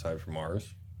with aside from ours.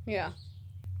 Yeah.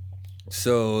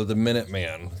 So the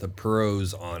Minuteman, the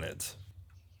pros on it.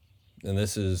 And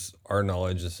this is our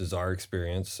knowledge, this is our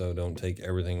experience, so don't take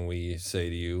everything we say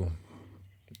to you.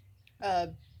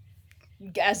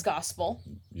 As gospel.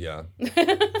 Yeah,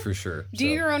 for sure. Do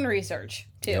your own research,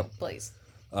 too, please.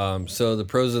 So the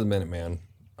pros of the Minuteman,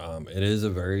 it is a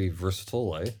very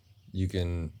versatile lay. You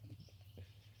can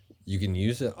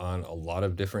use it on a lot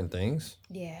of different things.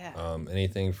 Yeah.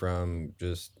 Anything from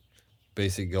just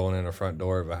basic going in a front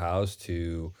door of a house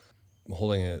to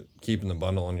holding it, keeping the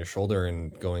bundle on your shoulder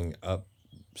and going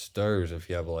upstairs if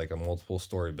you have like a multiple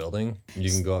story building. You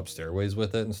can go up stairways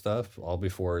with it and stuff, all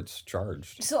before it's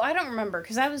charged. So I don't remember,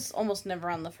 because I was almost never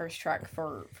on the first track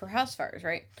for house fires,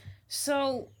 right?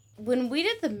 So when we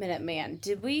did the Minuteman,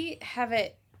 did we have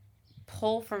it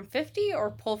pull from 50 or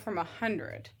pull from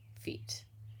 100 feet?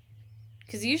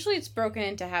 Because usually it's broken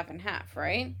into half and half,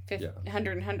 right? 50, Yeah.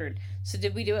 100 and 100. So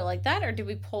did we do it like that, or did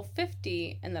we pull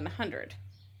 50 and then 100?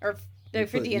 Or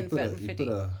 50 and 50? You put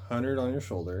 100 on your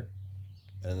shoulder,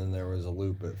 and then there was a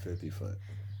loop at 50 foot.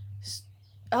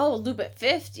 Oh, a loop at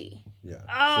 50. Yeah.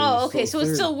 Oh, okay. So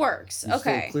it still works. You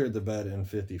Okay. still cleared the bed in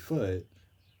 50 foot,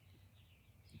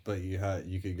 but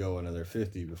you could go another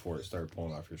 50 before it started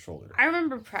pulling off your shoulder. I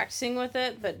remember practicing with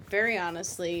it, but very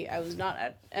honestly, I was not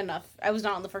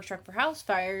on the first track for house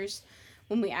fires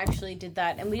when we actually did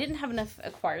that, and we didn't have enough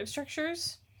acquired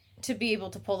structures to be able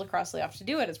to pull the cross lay off to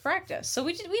do it as practice. So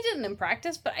we did it in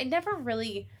practice, but I never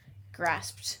really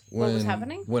grasped what was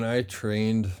happening. When I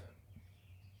trained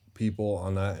people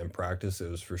on that in practice, it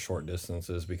was for short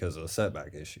distances because of the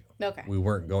setback issue. Okay. We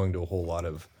weren't going to a whole lot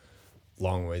of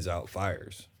long ways out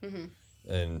fires.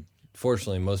 Mm-hmm. And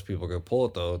fortunately, most people could pull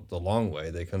it the long way.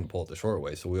 They couldn't pull it the short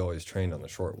way, so we always trained on the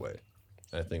short way.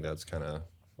 I think that's kind of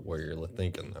where you're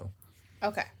thinking, though.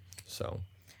 Okay. So,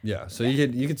 yeah. So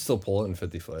you could still pull it in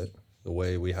 50 foot the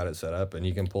way we had it set up, and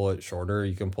you can pull it shorter,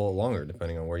 you can pull it longer,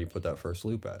 depending on where you put that first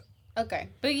loop at. Okay.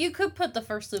 But you could put the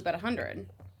first loop at 100.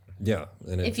 Yeah.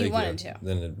 And if you wanted to.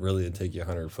 Then it really would take you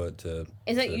 100 foot to...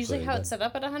 Is that usually how it's set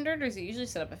up at 100, or is it usually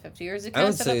set up at 50? Or is it I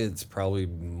would say it's probably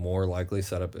more likely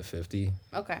set up at 50.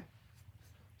 Okay.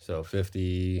 So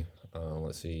 50,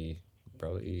 let's see,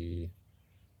 probably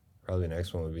the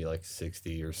next one would be like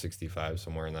 60 or 65,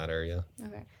 somewhere in that area.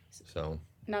 Okay. So...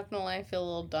 Not gonna lie, I feel a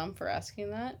little dumb for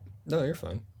asking that. No, you're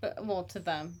fine. But, well, to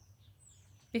them.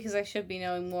 Because I should be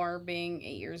knowing more being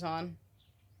 8 years on.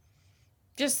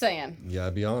 Just saying. Yeah,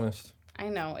 be honest. I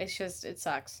know. It's just, it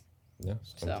sucks. Yeah,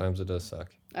 sometimes it does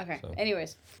suck. Okay. So.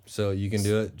 Anyways. So you can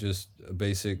do it just a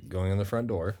basic going in the front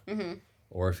door. Mm-hmm.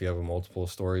 Or if you have a multiple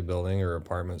story building or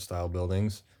apartment style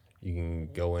buildings, You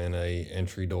can go in a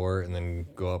entry door and then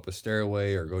go up a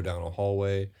stairway or go down a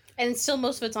hallway. And still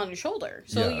most of it's on your shoulder.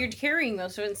 So Yeah. you're carrying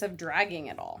most of it instead of dragging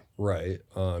it all. Right.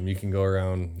 You can go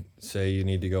around, say you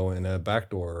need to go in a back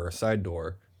door or a side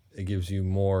door. It gives you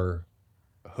more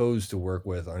hose to work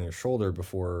with on your shoulder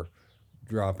before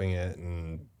dropping it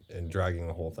and dragging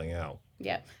the whole thing out.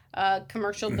 Yeah.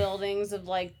 Commercial buildings of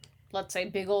like, let's say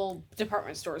big old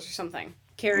department stores or something.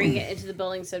 Carrying it into the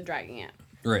building instead of dragging it.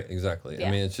 Right, exactly. Yeah.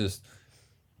 I mean, it's just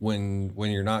when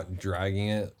you're not dragging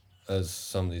it, as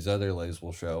some of these other lays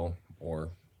will show or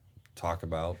talk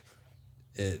about,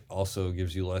 it also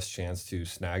gives you less chance to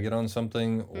snag it on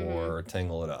something or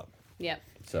tangle it up. Yeah.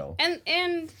 So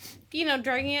And you know,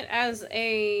 dragging it as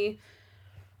a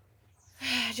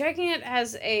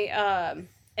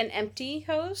an empty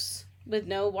hose with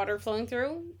no water flowing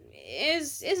through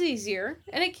is easier,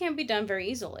 and it can be done very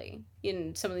easily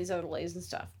in some of these other lays and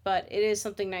stuff. But it is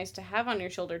something nice to have on your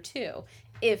shoulder too,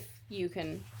 if you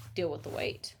can deal with the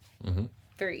weight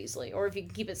very easily, or if you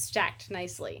can keep it stacked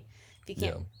nicely. If you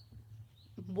can't,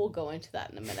 we'll go into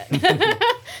that in a minute.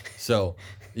 So,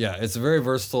 yeah, it's a very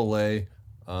versatile lay.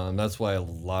 That's why a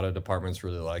lot of departments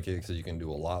really like it, because you can do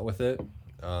a lot with it.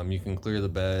 You can clear the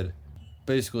bed.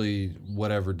 Basically,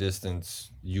 whatever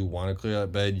distance you want to clear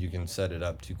that bed, you can set it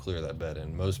up to clear that bed.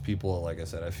 And most people, like I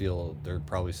said, I feel they're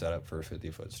probably set up for a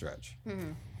 50-foot stretch.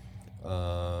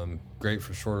 Great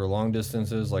for shorter, long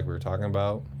distances, like we were talking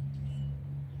about.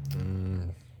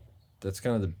 That's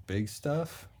kind of the big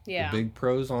stuff. Yeah. The big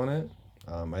pros on it.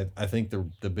 I think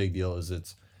the big deal is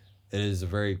it is a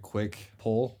very quick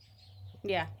pull.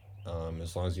 Yeah.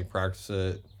 As long as you practice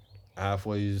it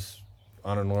halfways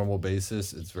on a normal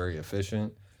basis, it's very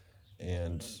efficient,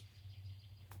 and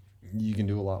you can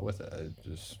do a lot with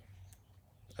it.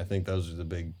 I think those are the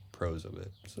big pros of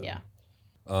it. So. Yeah.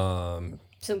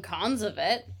 Some cons of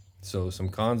it. So some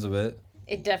cons of it,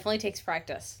 It definitely takes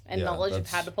practice and Yeah, knowledge of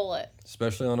that's- how to pull it.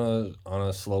 especially on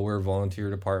a slower volunteer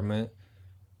department,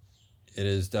 it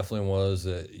is definitely one of those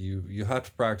that you have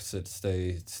to practice it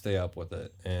to stay up with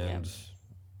it, and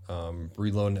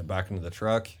reloading it back into the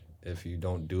truck if you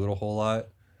don't do it a whole lot.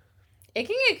 It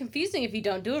can get confusing if you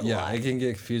don't do it a Yeah, lot. it can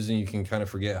get confusing. You can kind of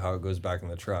forget how it goes back in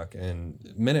the truck. And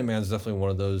Minuteman's definitely one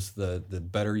of those, the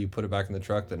better you put it back in the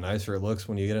truck, the nicer it looks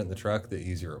when you get it in the truck, the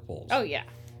easier it pulls. Oh, yeah.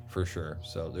 For sure.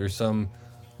 So there's some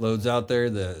loads out there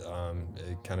that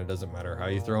it kind of doesn't matter how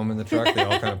you throw them in the truck. They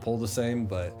all kind of pull the same,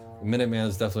 but Minuteman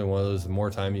is definitely one of those. The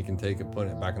more time you can take it,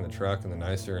 putting it back in the truck, and the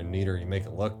nicer and neater you make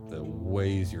it look, the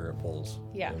way easier it pulls.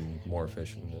 Yeah. And more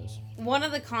efficient it is. One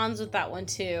of the cons with that one,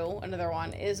 too, another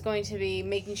one, is going to be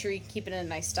making sure you keep it in a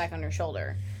nice stack on your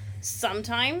shoulder.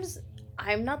 Sometimes,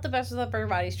 I'm not the best with upper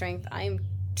body strength. I'm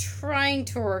trying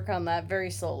to work on that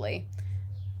very slowly.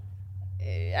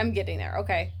 I'm getting there,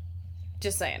 okay?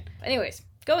 Just saying. Anyways,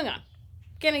 going on.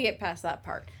 Gonna get past that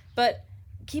part. But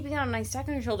keeping it on a nice stack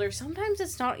on your shoulder, sometimes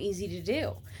it's not easy to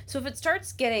do. So if it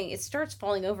starts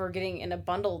falling over, getting in a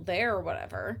bundle there or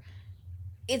whatever,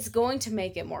 it's going to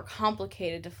make it more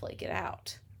complicated to flake it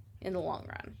out in the long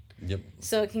run. Yep,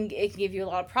 So it can give you a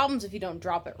lot of problems if you don't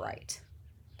drop it right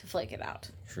to flake it out.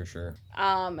 for sure.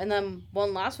 And then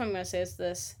one last one I'm going to say is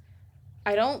this.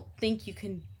 I don't think you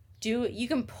can do it. You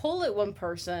can pull it one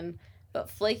person, but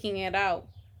flaking it out,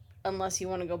 unless you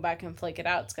want to go back and flake it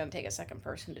out, it's going to take a second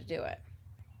person to do it.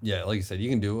 Yeah, like you said, you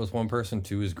can do it with one person.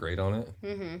 Two is great on it.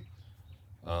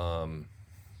 Mm-hmm.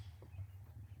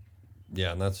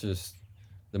 Yeah, and that's just,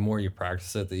 the more you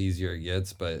practice it, the easier it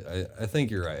gets. But I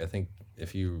think you're right. I think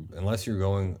unless you're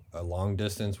going a long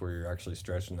distance where you're actually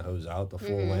stretching the hose out the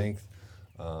full length,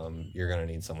 you're gonna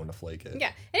need someone to flake it.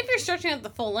 Yeah, and if you're stretching out the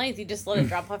full length, you just let it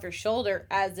drop off your shoulder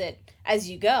as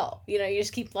you go. You know, you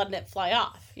just keep letting it fly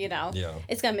off. You know, Yeah.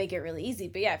 it's gonna make it really easy.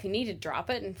 But yeah, if you need to drop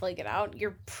it and flake it out,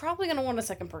 you're probably gonna want a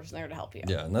second person there to help you.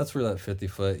 Yeah, and that's where that 50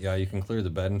 foot. Yeah, you can clear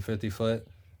the bed in 50 foot,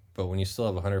 but when you still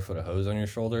have 100 foot of hose on your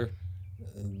shoulder,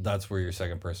 that's where your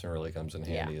second person really comes in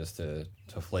handy, is to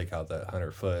flake out that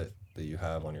 100 foot that you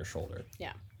have on your shoulder.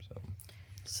 Yeah. So,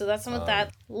 So that's one with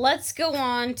that. Let's go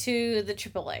on to the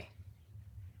AAA.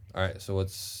 all right. So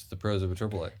what's the pros of a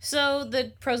AAA? So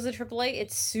the pros of the AAA,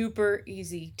 it's super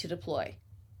easy to deploy.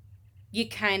 You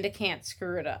kind of can't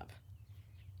screw it up.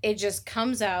 It just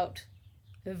comes out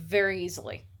very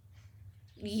easily.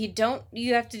 You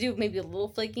have to do maybe a little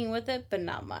flaking with it, but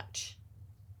not much.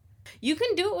 You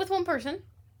can do it with one person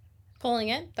pulling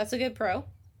it. That's a good pro.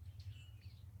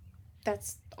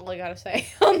 That's all I gotta say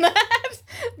on that.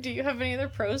 Do you have any other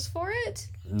pros for it?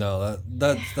 No,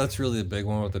 that's really the big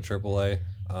one with the AAA.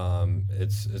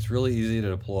 It's really easy to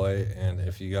deploy, and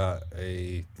if you got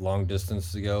a long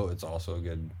distance to go, it's also a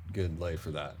good lay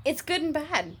for that. It's good and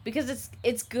bad because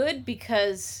it's good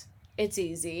because it's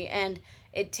easy, and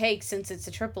it takes, since it's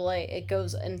a AAA, it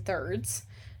goes in thirds,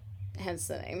 hence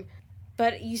the name.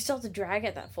 But you still have to drag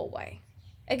it that full way.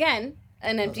 Again,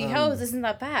 an empty hose isn't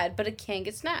that bad, but it can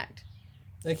get snagged.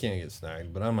 It can't get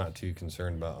snagged, but I'm not too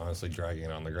concerned about honestly dragging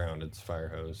it on the ground. It's a fire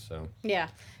hose, so. Yeah.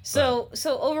 So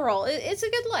overall, it's a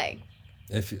good lay.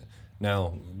 If you,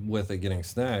 now with it getting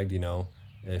snagged,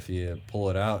 if you pull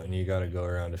it out and you got to go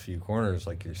around a few corners,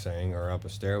 like you're saying, or up a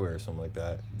stairway or something like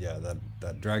that, yeah,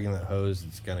 that dragging that hose,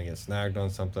 it's gonna get snagged on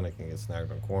something. It can get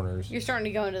snagged on corners. You're starting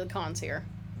to go into the cons here.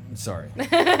 Sorry.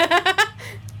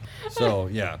 So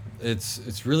yeah,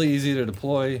 it's really easy to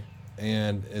deploy,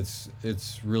 and it's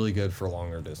really good for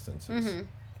longer distances,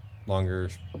 longer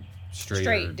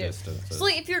straighter distances. So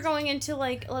like if you're going into,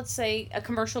 like, let's say a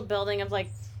commercial building of like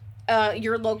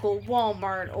your local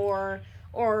Walmart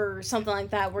or something like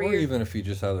that, where or even if you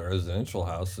just have a residential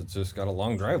house that's just got a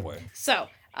long driveway. So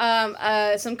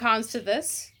some cons to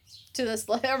this.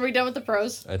 Are we done with the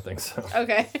pros? I think so.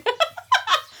 Okay.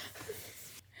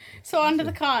 So on to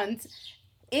the cons.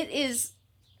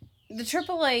 The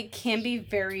AAA can be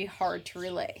very hard to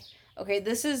relay. Okay,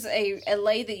 this is a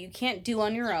lay that you can't do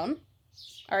on your own.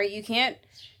 All right, you can't.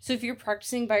 So if you're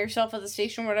practicing by yourself at the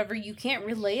station or whatever, you can't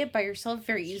relay it by yourself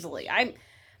very easily. I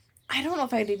don't know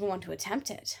if I'd even want to attempt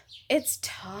it. It's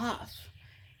tough.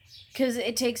 Because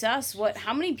it takes us,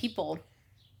 how many people?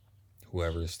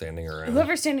 Whoever's standing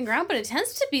around, but it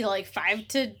tends to be like 5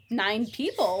 to 9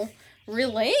 people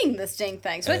relaying this dang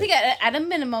thing. So I think at a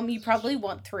minimum, you probably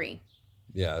want 3.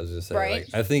 Yeah, I was just saying, right?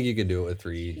 I think you could do it with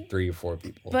three or four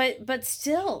people. But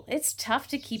still, it's tough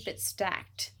to keep it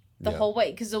stacked the whole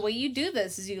way. Because the way you do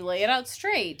this is you lay it out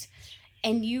straight,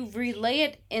 and you relay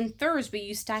it in thirds, but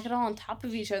you stack it all on top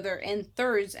of each other in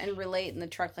thirds and relay it in the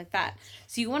truck like that.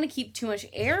 So you want to keep too much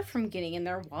air from getting in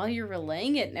there while you're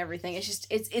relaying it and everything. It's just,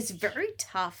 it's very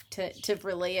tough to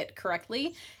relay it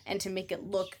correctly and to make it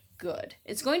look good.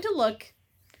 It's going to look,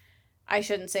 I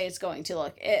shouldn't say it's going to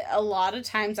look. A lot of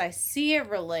times I see it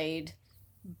relayed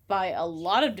by a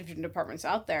lot of different departments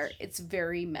out there. It's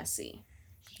very messy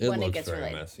when it gets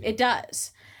relayed. Messy. It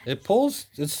does. It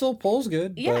still pulls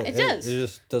good. Yeah, it does. It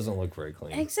just doesn't look very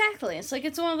clean. Exactly. It's like,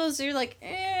 it's one of those, you're like,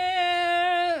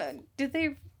 did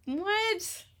they,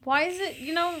 what? Why is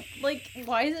it,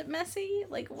 why is it messy?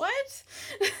 Like, what?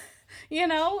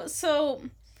 So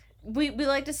we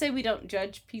like to say we don't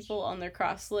judge people on their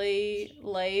cross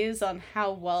lays on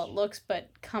how well it looks, but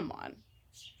come on.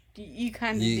 You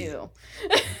kind of do.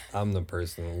 I'm the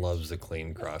person that loves a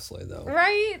clean crosslay, though.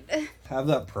 Right? Have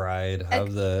that pride.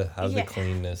 Have the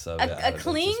cleanness of it. A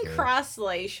clean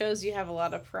crosslay shows you have a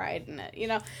lot of pride in it,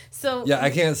 So yeah,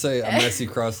 I can't say a messy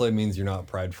crosslay means you're not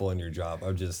prideful in your job.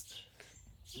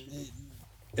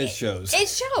 It shows. It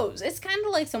shows. It's kind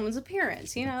of like someone's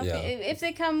appearance, If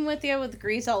they come with you with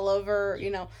grease all over,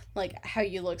 like how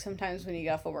you look sometimes when you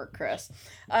go for work, Chris.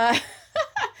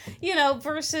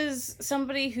 Versus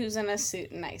somebody who's in a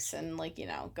suit and nice and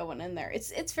going in there.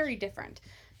 It's very different.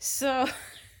 So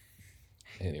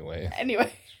anyway.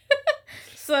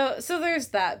 So there's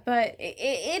that, but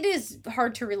it is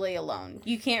hard to relay alone.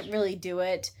 You can't really do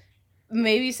it.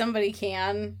 Maybe somebody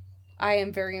can. I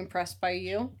am very impressed by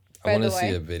you. I want to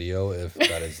see a video if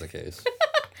that is the case.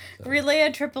 So. Relay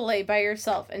a AAA by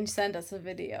yourself and send us a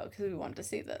video because we want to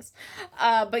see this.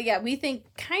 But yeah, we think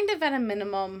kind of at a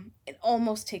minimum, it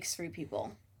almost takes 3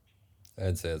 people.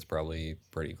 I'd say it's probably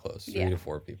pretty close. 3 to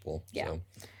 4 people. Yeah. So.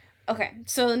 Okay,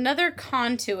 so another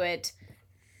con to it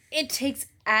takes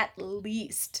at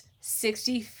least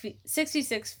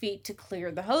 66 feet to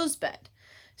clear the hose bed.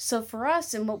 So for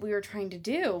us and what we were trying to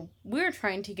do, we were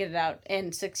trying to get it out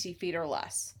in 60 feet or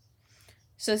less.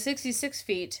 So 66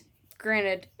 feet,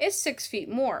 granted, it's 6 feet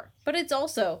more, but it's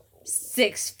also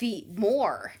 6 feet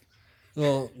more.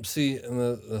 Well, see, and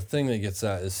the thing that gets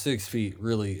at is 6 feet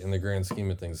really, in the grand scheme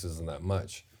of things, isn't that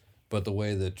much. But the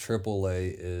way the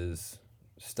AAA is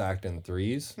stacked in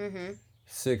threes,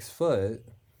 6 foot,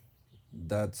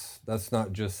 that's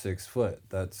not just 6 foot.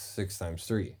 That's 6 times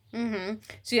 3.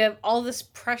 So you have all this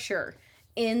pressure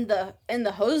in the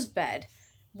hose bed.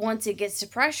 Once it gets to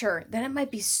pressure, then it might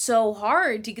be so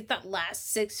hard to get that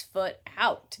last 6 foot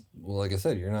out. Well, like I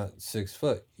said, you're not 6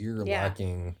 foot. You're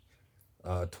lacking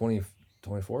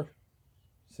 24?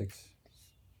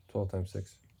 12 times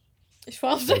 6.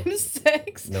 12 times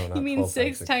 6? No, not you mean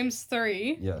 6 times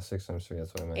 3? Yeah, 6 times 3,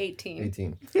 that's what I meant.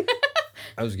 18.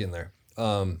 I was getting there.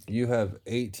 You have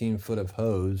 18 foot of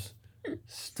hose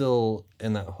still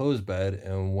in that hose bed,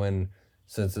 and when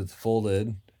since it's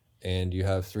folded and you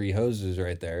have 3 hoses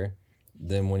right there,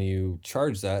 then when you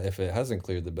charge that, if it hasn't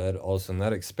cleared the bed, all of a sudden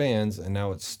that expands and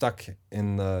now it's stuck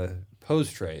in the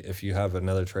hose tray. If you have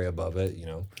another tray above it,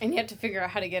 And you have to figure out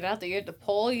how to get out there. You have to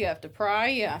pull, you have to pry,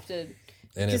 you have to...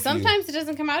 And Because sometimes it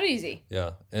doesn't come out easy.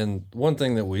 Yeah. And one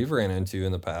thing that we've ran into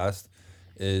in the past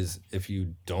is if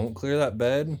you don't clear that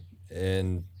bed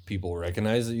and people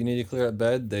recognize that you need to clear that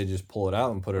bed, they just pull it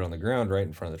out and put it on the ground right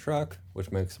in front of the truck, which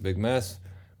makes a big mess,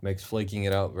 makes flaking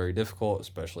it out very difficult,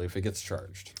 especially if it gets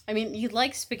charged. I mean, you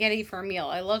like spaghetti for a meal.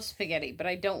 I love spaghetti, but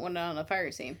I don't want it on a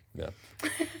fire scene. Yeah.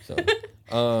 So,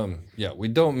 we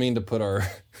don't mean to put our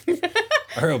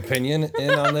opinion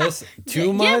in on this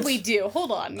too much. Yeah, we do.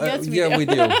 Hold on. Yes, we do. We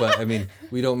do. But I mean,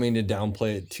 we don't mean to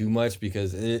downplay it too much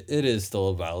because it is still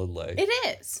a valid lay. It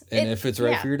is. And if it's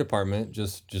right for your department,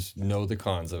 just know the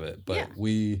cons of it. But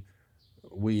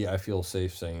I feel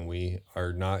safe saying we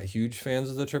are not huge fans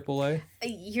of the AAA.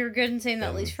 You're good in saying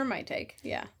that, at least for my take.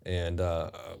 Yeah. And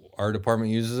our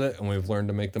department uses it, and we've learned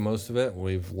to make the most of it.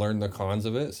 We've learned the cons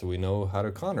of it, so we know how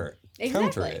to counter it.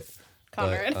 Counter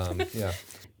it. Yeah.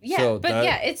 Yeah, so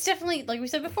it's definitely, like we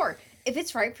said before, if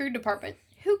it's right for your department,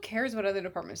 who cares what other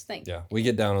departments think? Yeah, we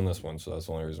get down on this one, so that's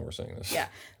the only reason we're saying this. Yeah,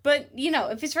 but,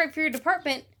 if it's right for your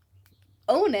department,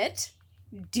 own it,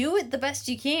 do it the best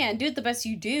you can, do it the best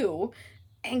you do,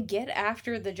 and get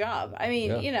after the job. I mean,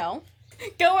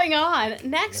 going on.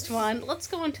 Next one, let's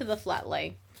go into the flat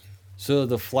lay. So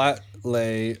the flat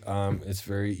lay, it's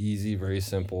very easy, very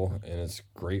simple, and it's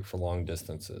great for long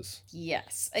distances.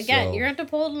 Yes. Again, you're going to have to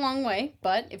pull it a long way,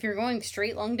 but if you're going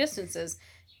straight long distances,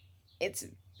 it's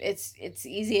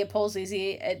easy. It pulls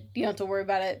easy. You don't have to worry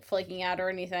about it flaking out or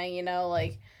anything, And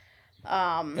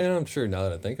I'm sure now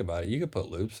that I think about it, you could put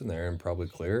loops in there and probably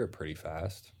clear it pretty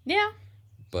fast. Yeah.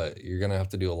 But you're going to have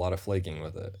to do a lot of flaking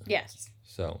with it. Yes.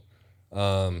 So,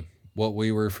 what we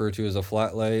refer to as a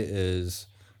flat lay is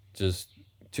just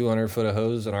 200 foot of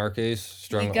hose in our case,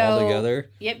 strung all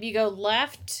together. Yep, you go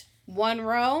left, 1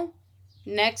 row,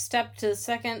 next step to the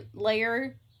second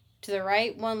layer, to the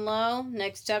right, 1 low,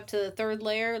 next step to the third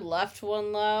layer, left,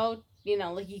 1 low.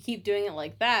 You keep doing it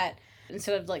like that.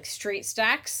 Instead of like straight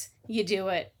stacks, you do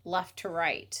it left to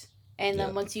right. And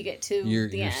then once you get to you're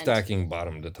end, stacking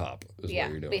bottom to top is what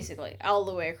you're doing. Basically, all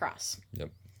the way across.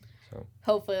 Yep. So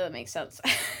hopefully that makes sense.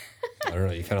 I don't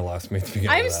know. You kind of lost me at the beginning.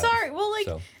 I'm sorry. Well,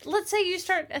 let's say you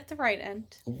start at the right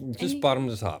end. Just bottom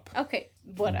to top. Okay,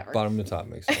 whatever. Bottom to top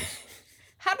makes sense.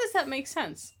 How does that make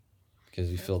sense?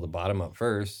 Because you fill the bottom up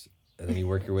first, and then you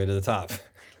work your way to the top.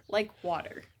 Like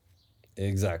water.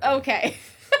 Exactly. Okay.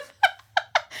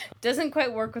 Doesn't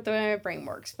quite work with the way my brain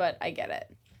works, but I get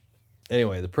it.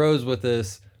 Anyway, the pros with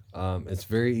this, it's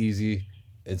very easy,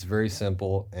 it's very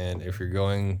simple, and if you're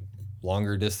going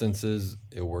longer distances,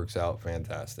 it works out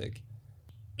fantastic.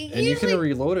 And you can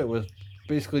reload it with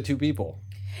basically 2 people.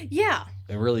 Yeah.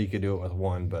 And really, you could do it with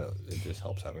 1, but it just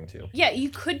helps having 2. Yeah, you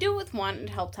could do it with 1. It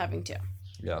helped having 2.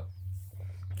 Yeah.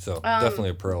 So,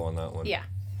 definitely a pro on that one. Yeah.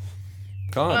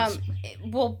 Cons.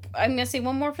 Well, I'm going to say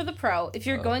one more for the pro. If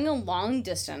you're going a long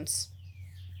distance,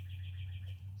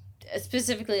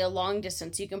 specifically a long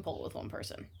distance, you can pull it with 1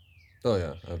 person. Oh,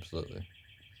 yeah, absolutely.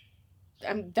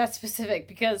 That's specific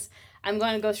because I'm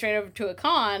going to go straight over to a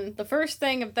con. The first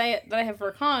thing that I have for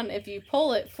a con, if you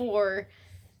pull it for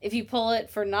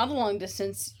not a long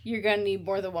distance, you're going to need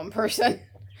more than 1 person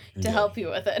to help you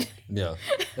with it. Yeah.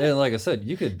 And like I said,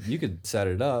 you could set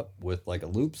it up with like a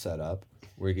loop setup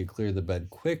where you could clear the bed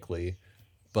quickly,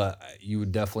 but you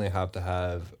would definitely have to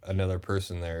have another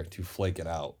person there to flake it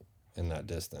out in that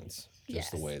distance,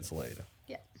 just the way it's laid.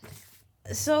 Yeah.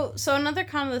 So another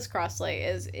con of this cross lay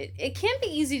is it can be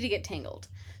easy to get tangled.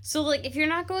 So like if you're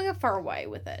not going a far way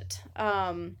with it,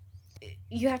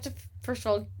 you have to first of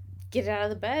all get it out of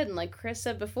the bed, and like Chris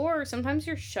said before, sometimes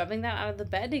you're shoving that out of the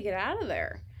bed to get out of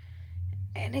there.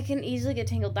 And it can easily get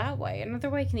tangled that way. Another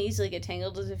way it can easily get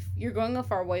tangled is if you're going a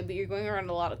far way, but you're going around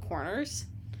a lot of corners.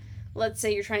 Let's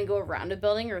say you're trying to go around a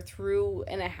building or through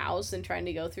in a house and trying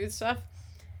to go through stuff.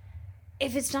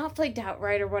 If it's not flaked out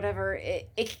right or whatever, it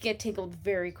can get tangled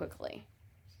very quickly.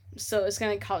 So it's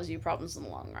going to cause you problems in the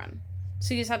long run.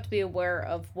 So you just have to be aware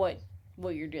of what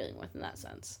you're dealing with in that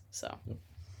sense. So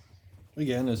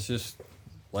again, it's just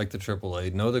like the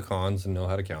AAA, know the cons and know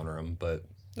how to counter them, but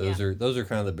those are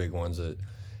kind of the big ones that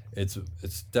it's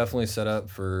definitely set up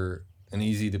for an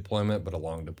easy deployment, but a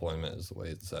long deployment is the way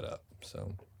it's set up.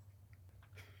 So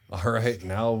all right,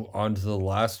 now on to the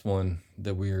last one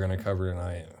that we are going to cover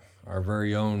tonight. Our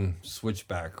very own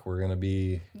switchback. We're gonna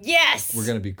be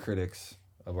critics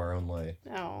of our own lay.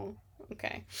 Oh,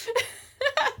 okay.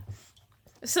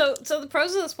 So the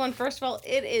pros of this one, first of all,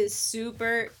 it is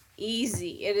super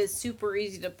easy. It is super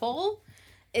easy to pull.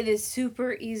 It is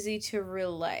super easy to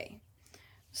relay.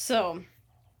 So,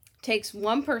 takes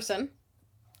one person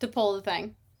to pull the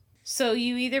thing. So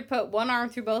you either put one arm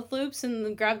through both loops and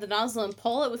then grab the nozzle and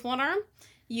pull it with one arm.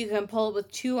 You can pull it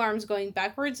with two arms going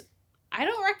backwards. I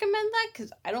don't recommend that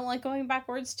because I don't like going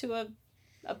backwards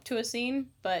up to a scene,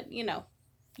 but you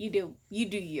do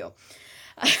you.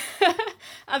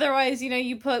 Otherwise,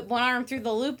 you put one arm through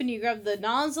the loop and you grab the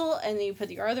nozzle and then you put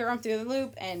your other arm through the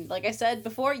loop, and like I said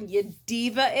before, you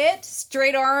diva it,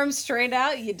 straight arms straight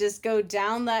out. You just go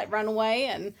down that runway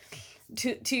and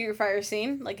to your fire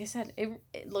scene. Like I said,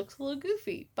 it looks a little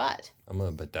goofy, but I'm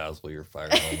gonna bedazzle your fire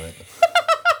helmet.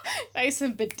 nice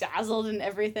and bedazzled and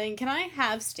everything. Can I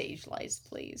have stage lights,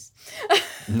 please?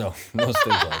 No stage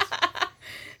lights.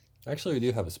 Actually, we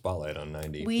do have a spotlight on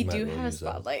 90. We do have a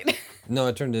spotlight. No,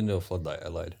 it turned into a floodlight. I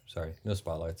lied. Sorry. No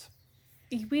spotlights.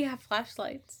 We have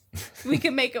flashlights. We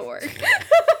can make it work.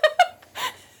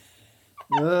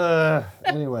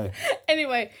 Anyway.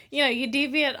 Anyway, you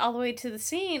deviate all the way to the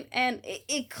scene, and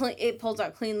it pulls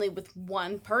out cleanly with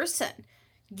one person.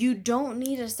 You don't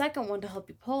need a second one to help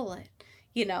you pull it,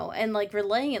 and like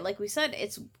relaying it, like we said,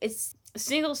 it's a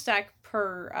single stack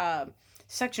per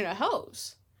section of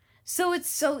hose. So it's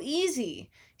so easy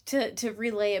to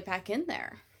relay it back in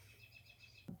there.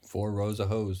 4 rows of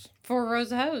hose. 4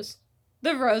 rows of hose.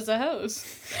 The rows of hose.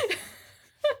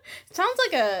 Sounds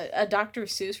like a Dr.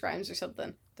 Seuss rhymes or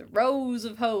something. The rows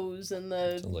of hose and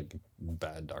the... Sounds like a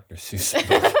bad Dr. Seuss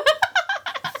book.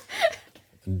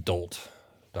 Adult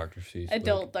Dr. Seuss book.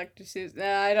 Adult Dr. Seuss.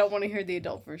 Nah, I don't want to hear the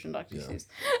adult version of Dr. Seuss.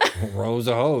 Rows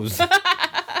of hose.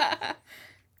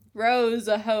 Rows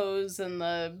of hose and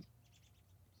the...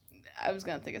 I was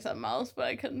going to think of something else, but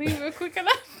I couldn't think of it quick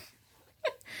enough.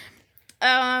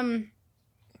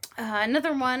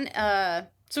 Another one,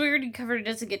 so we already covered it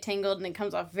doesn't get tangled and it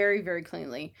comes off very, very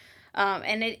cleanly.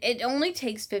 And it only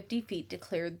takes 50 feet to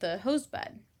clear the hose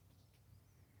bed.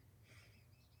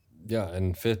 Yeah,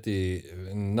 and 50,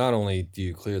 and not only do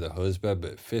you clear the hose bed,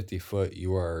 but 50 foot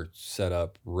you are set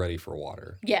up ready for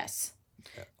water. Yes.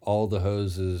 All the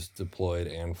hoses deployed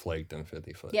and flaked in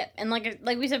 50 foot. Yep, and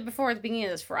like we said before at the beginning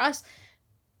of this, for us,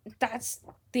 that's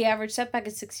the average setback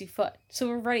is 60 foot. So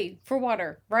we're ready for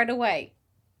water right away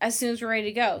as soon as we're ready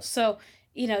to go. So,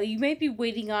 you may be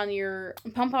waiting on your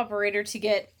pump operator to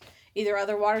get either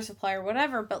other water supply or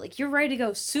whatever, but like you're ready to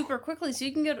go super quickly so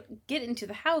you can get into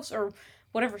the house or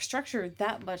whatever structure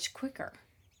that much quicker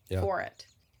for it.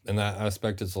 In that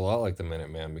aspect, it's a lot like the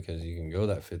Minuteman because you can go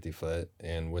that 50 foot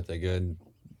and with a good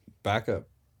backup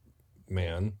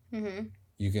man,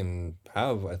 you can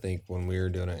have, I think when we were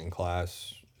doing it in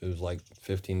class, it was like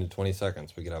 15 to 20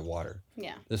 seconds we could have water.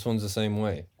 Yeah. This one's the same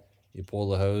way. You pull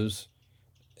the hose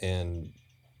and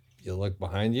you look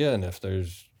behind you, and if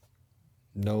there's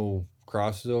no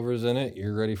crossovers in it,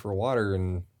 you're ready for water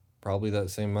in probably that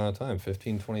same amount of time,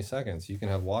 15, 20 seconds. You can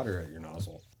have water at your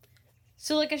nozzle.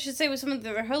 So like I should say with some of the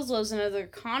other hose loads, another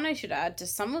con I should add to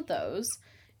some of those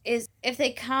is if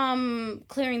they come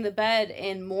clearing the bed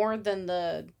in more than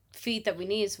the feet that we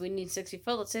need, so we need 60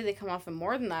 foot, let's say they come off in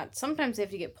more than that, sometimes they have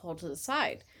to get pulled to the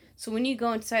side. So when you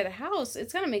go inside a house,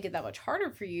 it's going to make it that much harder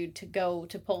for you to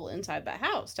pull inside that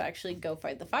house to actually go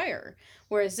fight the fire.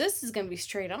 Whereas this is going to be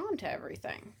straight on to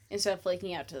everything instead of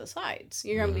flaking out to the sides.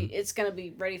 It's going to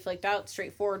be ready flaked out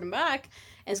straight forward and back,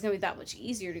 and it's going to be that much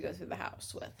easier to go through the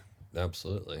house with.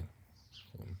 Absolutely.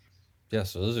 Yeah,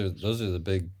 so those are the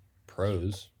big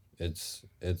pros. It's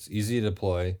easy to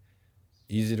deploy,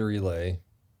 easy to relay.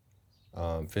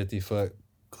 50 foot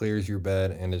clears your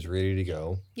bed and is ready to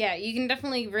go. Yeah, you can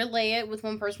definitely relay it with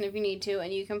one person if you need to,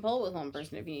 and you can pull it with one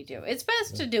person if you need to. It's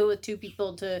best to do it with 2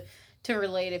 people to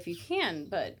relay it if you can,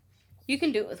 but you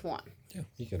can do it with 1. Yeah,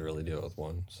 you can really do it with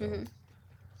 1. So,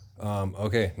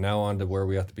 okay, now on to where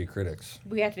we have to be critics.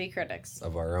 We have to be critics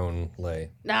of our own lay.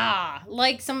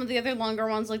 Like some of the other longer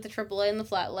ones, like the AAA and the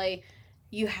flat lay,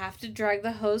 you have to drag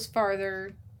the hose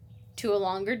farther to a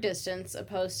longer distance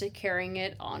opposed to carrying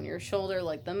it on your shoulder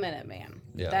like the Minuteman.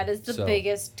 Yeah. That is the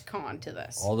biggest con to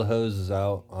this. All the hose is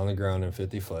out on the ground in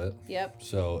 50 foot. Yep.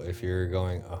 So if you're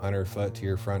going 100 foot to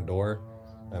your front door,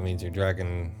 that means you're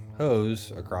dragging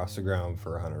hose across the ground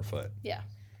for 100 foot. Yeah.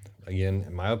 Again,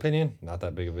 in my opinion, not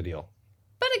that big of a deal.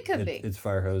 But it could be. It's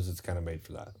fire hose. It's kind of made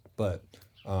for that. But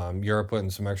you're putting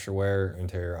some extra wear and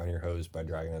tear on your hose by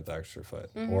dragging it the extra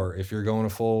foot. Or if you're going a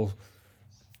full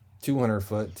 200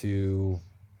 foot to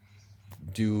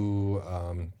do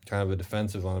kind of a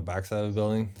defensive on the backside of the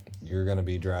building, you're going to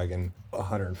be dragging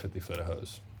 150 foot of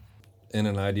hose. In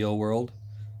an ideal world,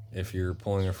 If you're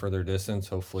pulling a further distance,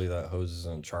 hopefully that hose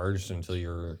isn't charged until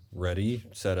you're ready,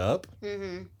 set up.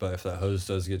 Mm-hmm. But if that hose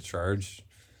does get charged,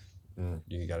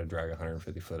 you got to drag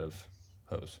 150 foot of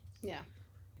hose. Yeah.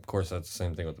 Of course, that's the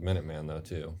same thing with the Minuteman, though,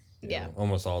 too. You know,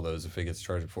 almost all those, if it gets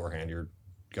charged beforehand, you're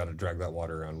got to drag that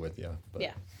water around with you. But,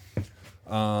 yeah.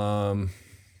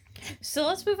 So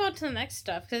let's move on to the next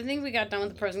stuff, because I think we got done with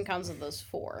the pros and cons of those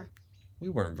 4. We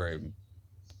weren't very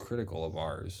critical of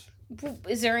ours.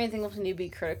 Is there anything else we need to be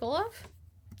critical of?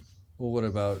 Well, what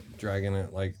about dragging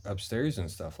it like upstairs and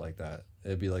stuff like that?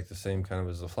 It'd be like the same kind of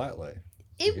as a flat lay.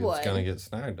 It would. It's gonna get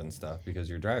snagged and stuff because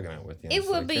you're dragging it with you. It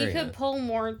would, but you could pull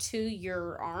more to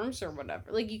your arms or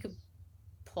whatever. Like, you could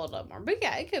pull it up more. But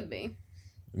yeah, it could be.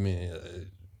 I mean,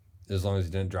 as long as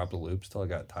you didn't drop the loops till it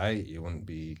got tight, you wouldn't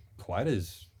be quite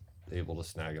as able to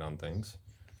snag it on things.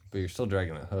 But you're still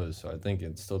dragging a hose, so I think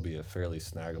it'd still be a fairly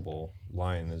snaggable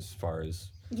line as far as.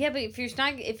 Yeah, but if you're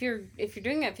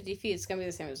doing it at 50 feet, it's gonna be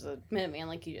the same as the Minuteman,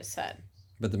 like you just said.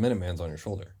 But the Minuteman's on your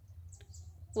shoulder.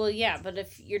 Well, yeah, but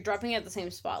if you're dropping it at the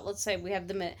same spot, let's say we have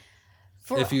the Minute.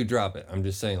 If you drop it, I'm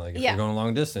just saying, like, if you're going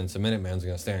long distance, the Minuteman's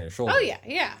gonna stay on your shoulder. Oh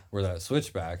yeah. Where that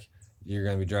switchback, you're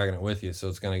gonna be dragging it with you, so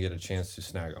it's gonna get a chance to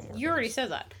snag on more. You already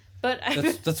said that, but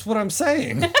that's what I'm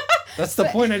saying. That's the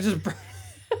point I just.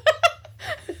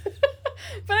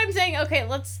 But I'm saying, okay,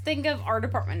 let's think of our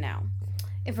department now.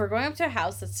 If we're going up to a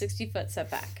house that's 60 foot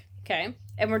setback, okay,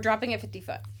 and we're dropping at 50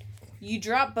 foot, you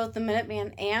drop both the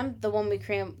Minuteman and the one we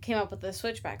came up with, the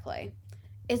switchback lay,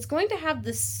 it's going to have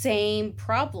the same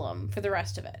problem for the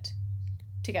rest of it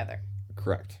together.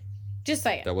 Correct. Just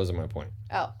saying. That wasn't my point.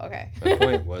 Oh, okay. My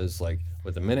point was, like,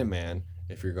 with the Minuteman,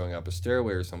 if you're going up a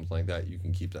stairway or something like that, you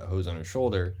can keep that hose on your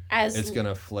shoulder. It's going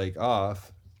to flake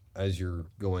off as you're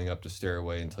going up the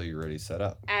stairway until you're ready to set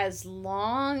up. As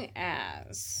long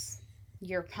as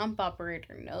your pump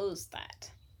operator knows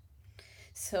that.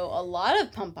 So a lot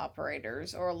of pump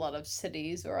operators or a lot of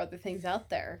cities or other things out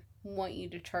there want you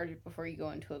to charge it before you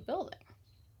go into a building.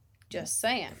 Just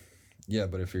saying. Yeah,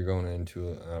 but if you're going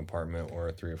into an apartment or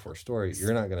a 3 or 4 story,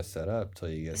 you're not going to set up till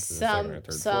you get to the second or third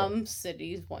floor. Some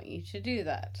cities want you to do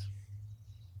that.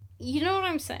 You know what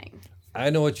I'm saying? I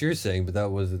know what you're saying, but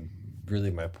that wasn't really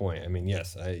my point. I mean,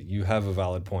 yes, you have a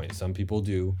valid point. Some people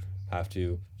do have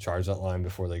to charge that line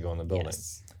before they go in the building.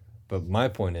 Yes. But my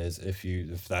point is,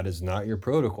 if that is not your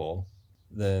protocol,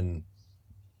 then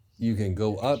you can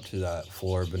go up to that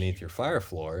floor beneath your fire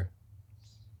floor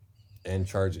and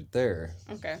charge it there.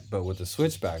 Okay. But with the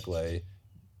switchback lay,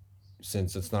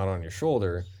 since it's not on your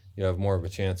shoulder, you have more of a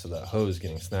chance of that hose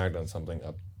getting snagged on something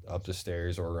up the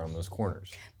stairs or around those corners.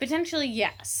 Potentially,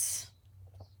 yes.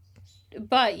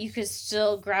 But you could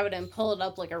still grab it and pull it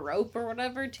up like a rope or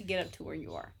whatever to get up to where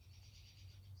you are.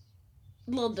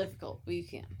 A little difficult, but you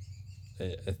can.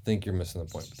 I think you're missing the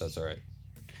point, but that's all right.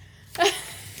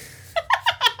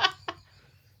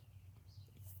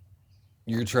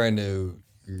 You're trying to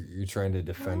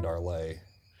defend our lay.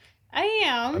 I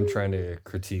am. I'm trying to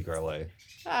critique our lay.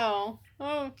 Oh,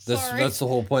 sorry. That's the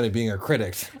whole point of being a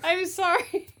critic. I'm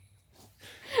sorry.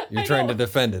 You're trying to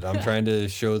defend it. I'm trying to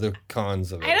show the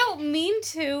cons of it. I don't mean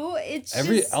to. It's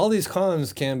just... all these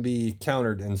cons can be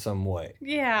countered in some way.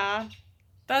 Yeah.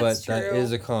 That's true. But that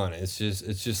is a con. It's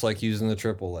just like using the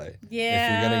AAA. Yeah.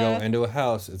 If you're gonna go into a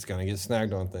house, it's gonna get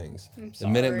snagged on things. I'm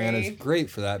sorry. The Minuteman is great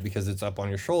for that because it's up on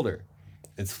your shoulder.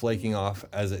 It's flaking off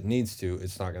as it needs to.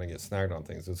 It's not gonna get snagged on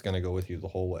things. It's gonna go with you the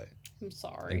whole way. I'm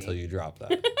sorry. Until you drop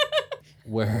that.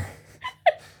 where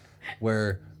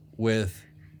with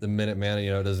the Minuteman,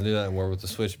 it doesn't do that, and where with the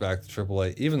switchback, the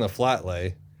AAA, even the flat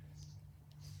lay,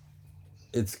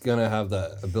 it's gonna have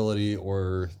that ability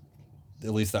or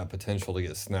at least that potential to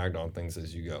get snagged on things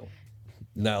as you go.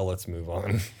 Now let's move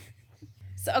on.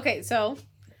 So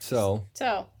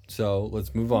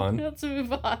let's move on. Let's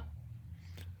move on.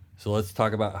 So let's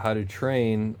talk about how to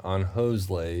train on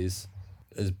hose lays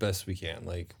as best we can.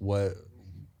 Like, what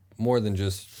more than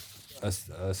just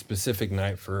a specific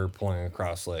night for pulling a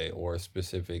cross lay or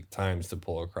specific times to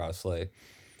pull a cross lay.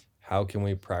 How can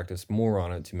we practice more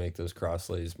on it to make those cross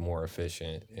lays more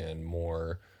efficient and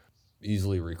more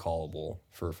easily recallable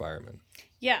for firemen?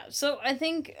 Yeah, so I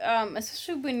think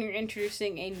especially when you're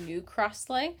introducing a new cross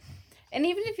lay, and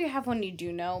even if you have one you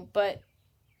do know, but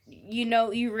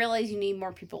you realize you need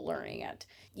more people learning it.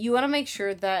 You want to make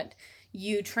sure that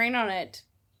you train on it,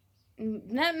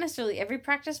 not necessarily every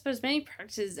practice, but as many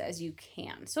practices as you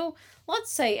can. So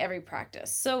let's say every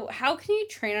practice. So how can you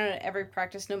train on it every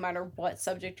practice no matter what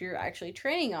subject you're actually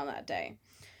training on that day?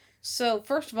 So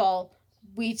first of all,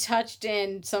 we touched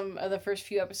in some of the first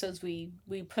few episodes we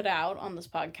put out on this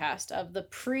podcast of the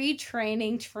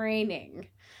pre-training training.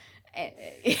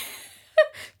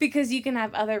 Because you can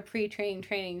have other pre-training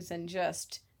trainings than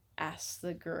just ask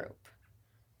the group.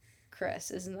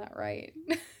 Chris, isn't that right?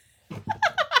 I'm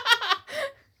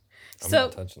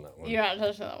not touching that one. You're not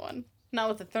touching that one. Not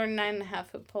with the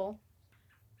 39.5-foot pole.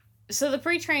 So the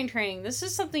pre-train training, this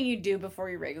is something you do before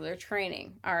your regular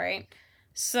training, all right?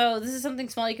 So this is something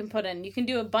small you can put in. You can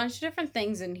do a bunch of different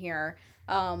things in here.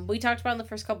 We talked about in the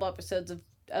first couple episodes of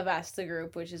Ask the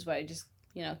Group, which is what I just,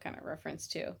 kind of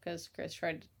referenced to, because Chris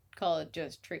tried to call it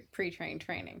just pre-train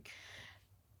training.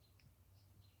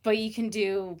 But you can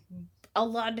do a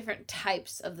lot of different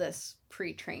types of this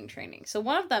pre-train training. So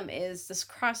one of them is this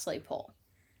cross-lay pull,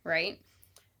 right?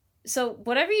 So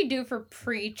whatever you do for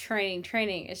pre-training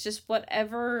training is just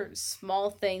whatever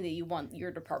small thing that you want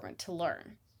your department to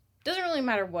learn. Doesn't really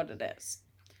matter what it is.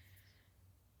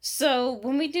 So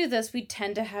when we do this, we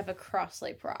tend to have a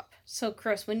cross-lay prop. So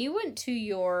Chris, when you went to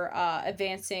your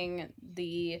advancing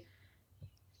the,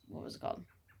 what was it called?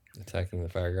 Attacking the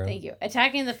Fireground. Thank you.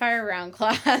 Attacking the Fireground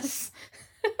class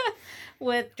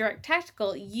with Direct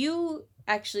Tactical, you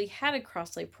actually had a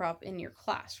cross-lay prop in your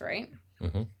class, right?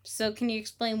 Mm-hmm. So can you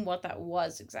explain what that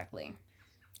was exactly?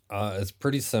 It's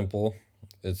pretty simple.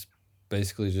 It's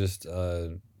basically just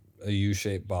a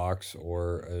U-shaped box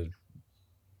or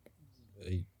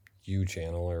a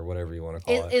U-channel or whatever you want to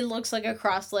call it. It looks like a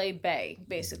crosslay bay,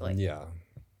 basically. Yeah.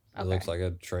 It looks like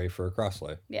a tray for a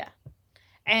crosslay. Yeah.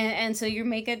 And so you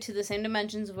make it to the same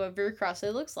dimensions of whatever your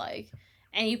crosslay looks like,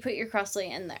 and you put your crosslay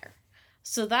in there.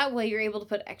 So that way you're able to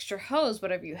put extra hose,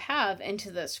 whatever you have,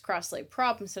 into this crosslay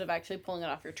prop instead of actually pulling it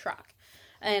off your truck.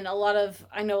 And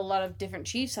I know a lot of different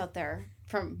chiefs out there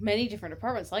from many different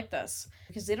departments like this,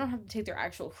 because they don't have to take their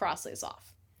actual crosslays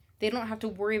off. They don't have to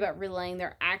worry about relaying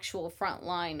their actual front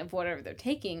line of whatever they're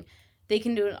taking. They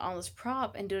can do it on this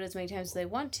prop and do it as many times as they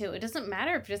want to. It doesn't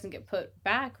matter if it doesn't get put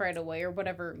back right away or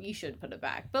whatever. You should put it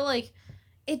back. But,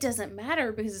 it doesn't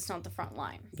matter because it's not the front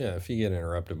line. Yeah, if you get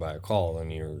interrupted by a call,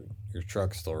 then your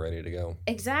truck's still ready to go.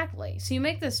 Exactly. So you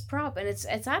make this prop, and it's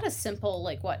out of simple,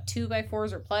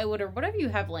 2x4s or plywood or whatever you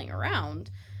have laying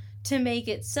around to make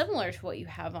it similar to what you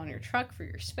have on your truck for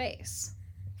your space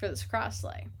for this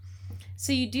crosslay.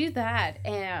 So you do that,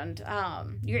 and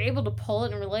you're able to pull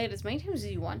it and relay it as many times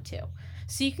as you want to.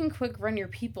 So you can quick run your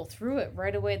people through it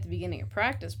right away at the beginning of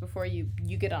practice before you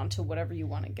get onto whatever you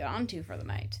want to get onto for the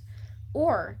night.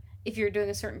 Or if you're doing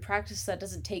a certain practice that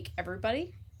doesn't take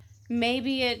everybody,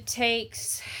 maybe it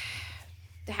takes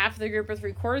half of the group or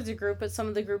 3/4 of the group, but some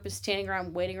of the group is standing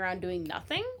around, waiting around, doing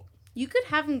nothing. You could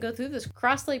have them go through this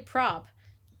crosslay prop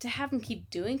to have them keep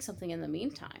doing something in the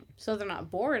meantime, so they're not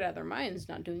bored out of their minds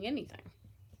not doing anything.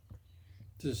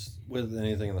 Just with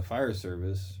anything in the fire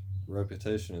service,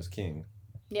 repetition is king.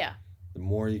 Yeah. The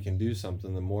more you can do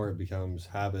something, the more it becomes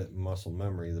habit and muscle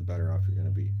memory, the better off you're going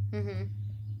to be. Mm-hmm.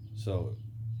 So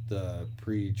the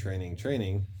pre-training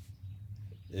training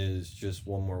is just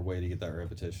one more way to get that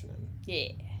repetition in.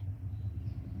 Yeah.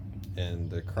 And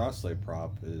the crosslay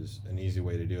prop is an easy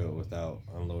way to do it without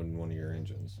unloading one of your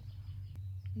engines.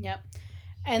 Yep.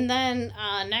 And then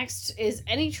next is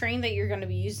any train that you're going to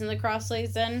be using the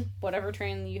crosslays in, whatever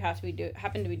train you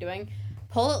happen to be doing,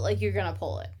 pull it like you're going to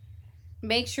pull it.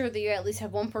 Make sure that you at least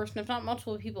have one person, if not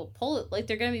multiple people, pull it like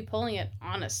they're going to be pulling it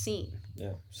on a scene.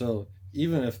 Yeah. So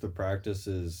even if the practice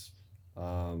is,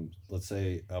 let's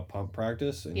say, a pump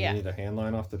practice and you need a hand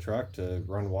line off the truck to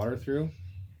run water through,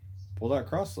 pull that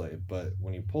crosslay. But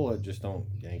when you pull it, just don't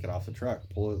yank it off the truck.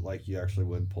 Pull it like you actually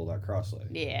would pull that crosslay.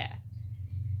 Yeah.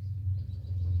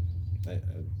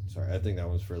 Sorry, I think that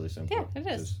one's fairly simple. Yeah, it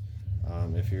is.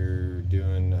 Just, if you're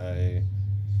doing a,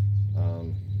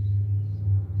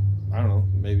 I don't know,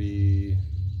 maybe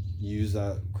use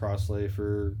that crosslay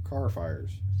for car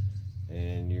fires,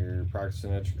 and you're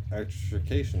practicing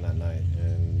extrication that night,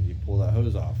 and you pull that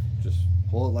hose off. Just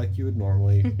pull it like you would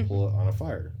normally pull it on a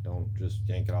fire. Don't just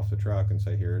yank it off the truck and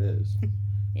say, here it is.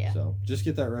 Yeah. So just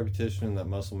get that repetition and that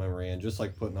muscle memory in, just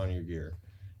like putting on your gear.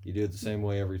 You do it the same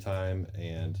way every time,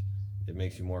 and it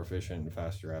makes you more efficient and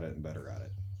faster at it and better at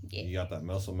it. Yeah. You got that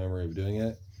muscle memory of doing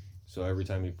it. So every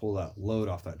time you pull that load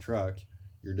off that truck,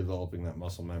 you're developing that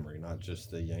muscle memory, not just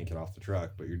the yank it off the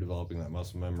truck, but you're developing that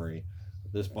muscle memory.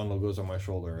 This bundle goes on my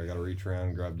shoulder. I got to reach around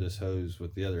and grab this hose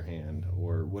with the other hand,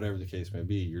 or whatever the case may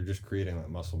be. You're just creating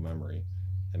that muscle memory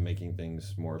and making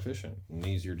things more efficient and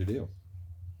easier to do,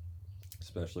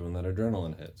 especially when that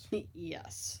adrenaline hits.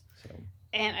 Yes. So.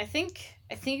 And I think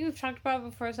we've talked about it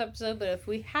before this episode, but if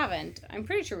we haven't, I'm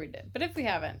pretty sure we did. But if we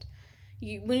haven't,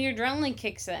 when your adrenaline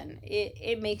kicks in,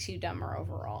 it makes you dumber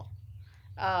overall.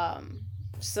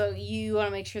 So you want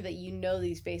to make sure that you know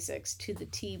these basics to the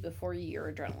T before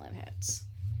your adrenaline hits.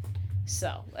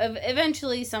 So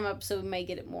eventually some episode we may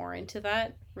get it more into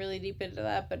that, really deep into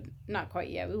that, but not quite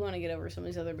yet. We want to get over some of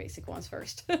these other basic ones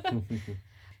first.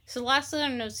 So lastly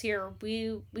on notes here,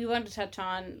 we want to touch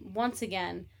on, once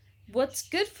again, what's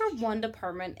good for one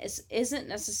department isn't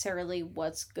necessarily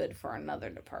what's good for another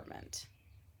department.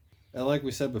 And like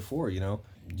we said before,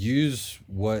 use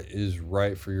what is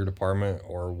right for your department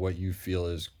or what you feel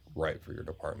is right for your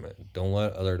department. Don't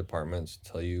let other departments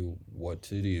tell you what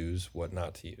to use, what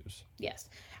not to use. Yes.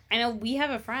 I know we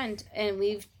have a friend, and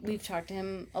we've talked to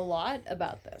him a lot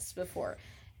about this before.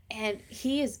 And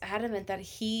he is adamant that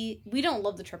we don't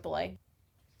love the AAA,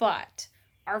 but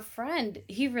our friend,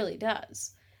 he really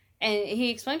does. And he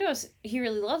explained to us he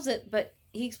really loves it, but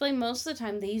he explained most of the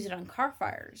time they use it on car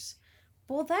fires.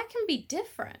 Well, that can be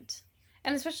different.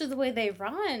 And especially the way they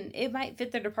run, it might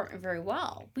fit their department very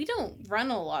well. We don't run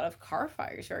a lot of car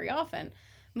fires very often.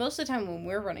 Most of the time when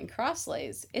we're running cross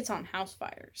lays, it's on house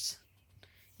fires.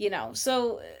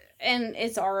 So, and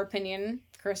it's our opinion,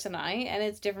 Chris and I, and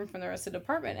it's different from the rest of the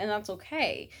department, and that's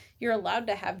okay. You're allowed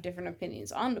to have different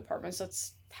opinions on departments.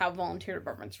 That's how volunteer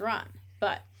departments run.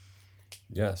 But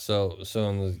yeah, so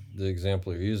in the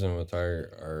example you're using with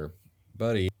our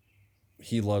buddy,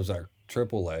 he loves that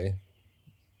AAA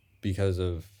because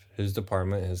of his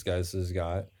department, his guys has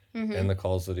got, and the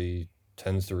calls that he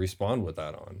tends to respond with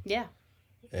that on. Yeah.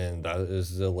 And that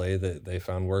is the lay that they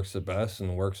found works the best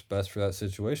and works best for that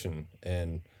situation.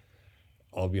 And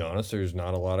I'll be honest, there's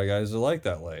not a lot of guys that like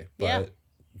that lay, but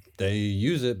they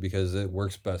use it because it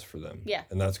works best for them. Yeah.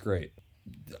 And that's great.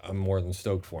 I'm more than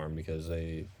stoked for them because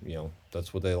they,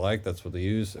 that's what they like. That's what they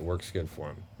use. It works good for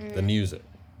them. Then use it.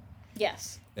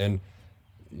 Yes. And,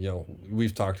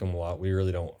 we've talked to them a lot. We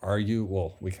really don't argue.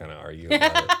 Well, we kind of argue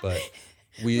about it, but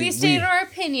we state our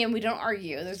opinion. We don't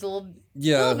argue. There's a little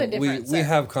bit difference. We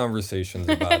have conversations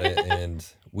about it, and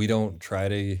we don't try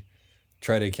to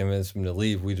convince them to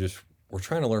leave. We're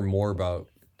trying to learn more about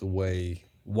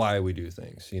why we do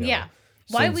things. Yeah.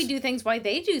 Why we do things, why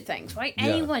they do things, why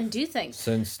anyone do things.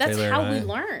 That's how we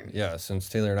learn. Yeah, since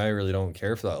Taylor and I really don't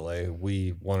care for that lay,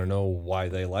 we want to know why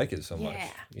they like it so much.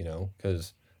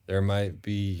 Because there might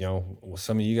be,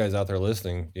 some of you guys out there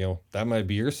listening, that might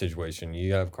be your situation.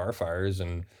 You have car fires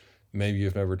and maybe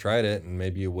you've never tried it and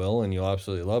maybe you will and you'll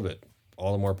absolutely love it.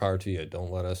 All the more power to you.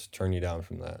 Don't let us turn you down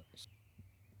from that.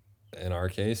 In our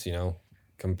case,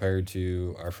 compared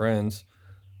to our friends,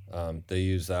 they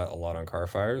use that a lot on car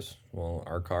fires. Well,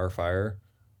 our car fire,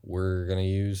 we're going to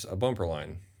use a bumper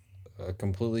line, a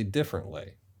completely different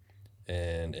lay.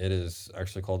 And it is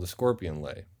actually called the Scorpion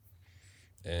lay.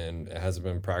 And it hasn't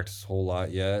been practiced a whole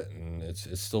lot yet, and it's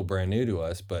still brand new to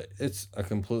us, but it's a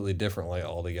completely different lay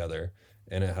altogether,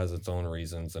 and it has its own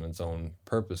reasons and its own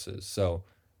purposes. So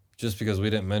just because we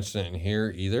didn't mention it in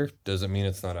here either doesn't mean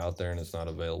it's not out there and it's not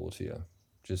available to you.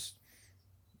 Just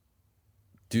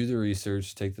do the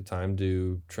research, take the time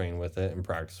to train with it and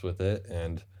practice with it,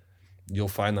 and you'll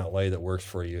find that lay that works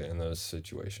for you in those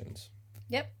situations.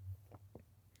 Yep.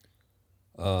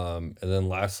 And then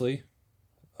lastly,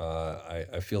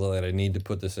 I feel that I need to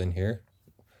put this in here,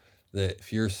 that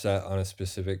if you're set on a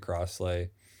specific cross lay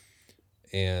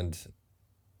and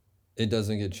it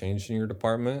doesn't get changed in your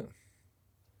department,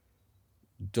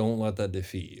 don't let that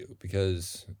defeat you,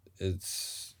 because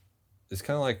it's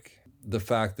kind of like the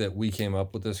fact that we came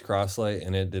up with this cross lay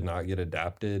and it did not get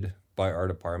adapted by our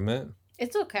department.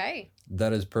 It's okay.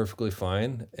 That is perfectly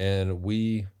fine. And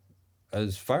we,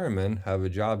 as firemen, have a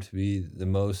job to be the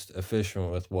most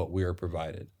efficient with what we are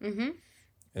provided. Mm-hmm.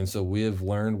 And so we have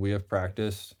learned, we have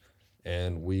practiced,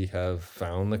 and we have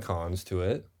found the cons to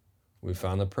it. We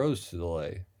found the pros to the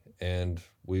lay. And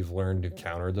we've learned to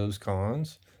counter those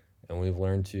cons, and we've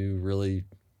learned to really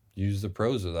use the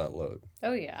pros of that load.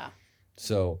 Oh, yeah.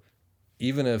 So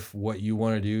even if what you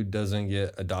want to do doesn't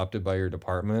get adopted by your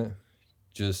department,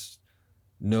 just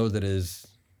know that is,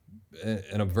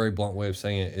 in a very blunt way of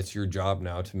saying it, it's your job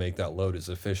now to make that load as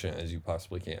efficient as you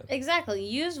possibly can. Exactly.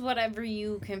 Use whatever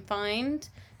you can find.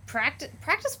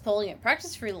 Practice pulling it.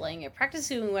 Practice relaying it. Practice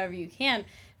doing whatever you can.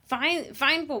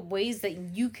 Find what ways that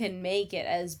you can make it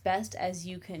as best as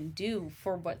you can do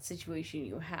for what situation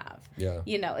you have. Yeah.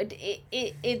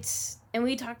 It's, and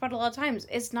we talk about it a lot of times,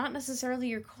 it's not necessarily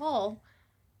your call.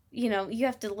 You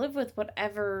have to live with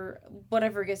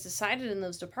whatever gets decided in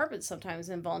those departments sometimes,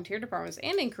 in volunteer departments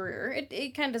and in career.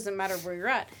 It kind of doesn't matter where you're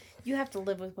at. You have to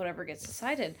live with whatever gets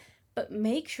decided. But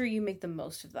make sure you make the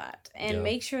most of that. And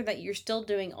make sure that you're still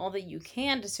doing all that you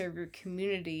can to serve your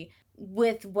community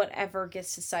with whatever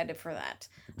gets decided for that.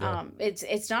 Yeah.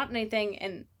 It's not anything,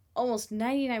 and almost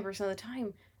 99% of the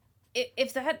time,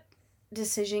 if that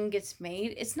decision gets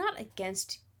made, it's not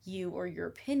against you or your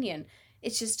opinion.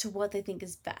 It's just to what they think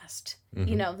is best. Mhm.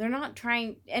 You know, they're not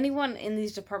trying, anyone in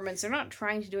these departments, they're not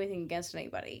trying to do anything against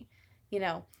anybody. You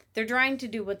know, they're trying to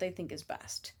do what they think is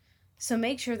best. So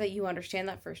make sure that you understand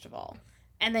that first of all.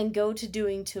 And then go to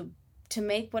doing to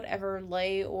make whatever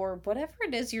lay or whatever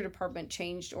it is your department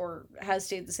changed or has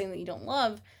stayed the same that you don't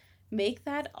love, make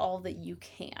that all that you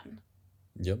can.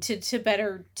 Yep. To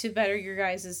better your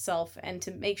guys' self and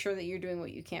to make sure that you're doing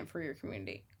what you can for your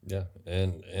community. Yeah,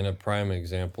 and a prime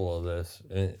example of this,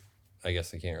 and I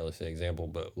guess I can't really say example,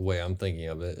 but the way I'm thinking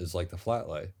of it is like the flat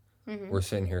lay. Mm-hmm. We're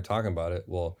sitting here talking about it.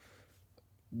 Well,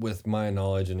 with my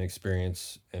knowledge and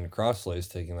experience in cross lays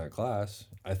taking that class,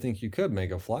 I think you could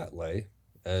make a flat lay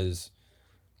as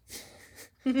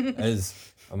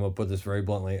as I'm gonna put this very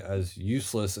bluntly, as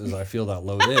useless as I feel that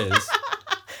load is.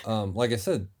 Like I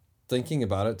said, thinking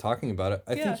about it, talking about it,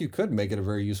 I think you could make it a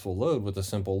very useful load with a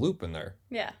simple loop in there.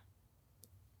 Yeah.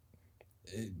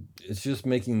 It's just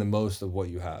making the most of what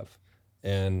you have.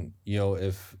 And you know,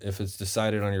 if it's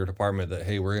decided on your department that,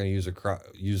 hey, we're going to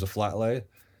use a flat lay,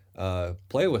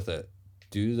 play with it,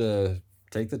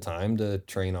 take the time to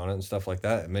train on it and stuff like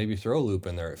that, and maybe throw a loop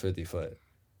in there at 50 foot,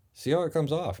 see how it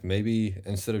comes off. Maybe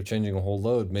instead of changing a whole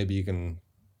load, maybe you can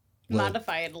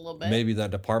modify it a little bit. Maybe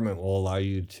that department will allow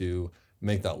you to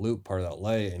make that loop part of that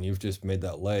lay, and you've just made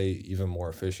that lay even more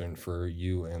efficient for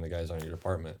you and the guys on your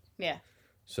department. Yeah.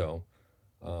 So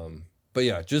but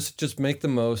yeah, just make the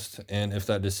most, and if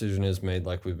that decision is made,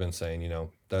 like we've been saying, you know,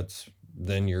 that's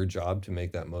then your job to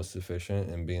make that most efficient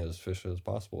and be as efficient as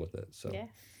possible with it. So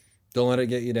don't let it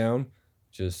get you down.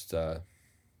 Just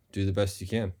do the best you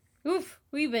can. Oof,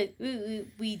 we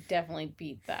definitely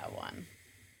beat that one.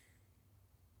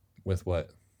 With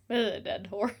what? With a dead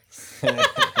horse.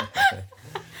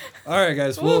 All right,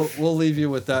 guys, we'll leave you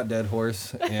with that dead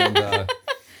horse, and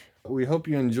we hope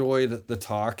you enjoyed the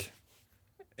talk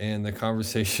and the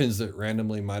conversations that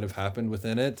randomly might have happened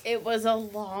within it. It was a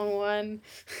long one.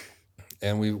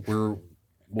 And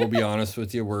we'll be honest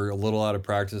with you, we're a little out of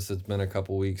practice. It's been a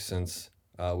couple weeks since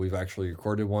we've actually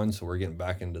recorded one, so we're getting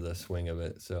back into the swing of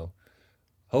it. So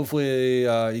hopefully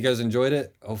you guys enjoyed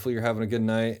it. Hopefully you're having a good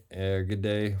night or a good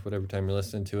day, whatever time you're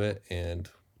listening to it, and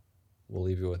we'll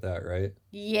leave you with that, right?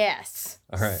 Yes.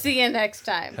 All right. See you next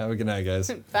time. Have a good night, guys.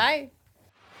 Bye.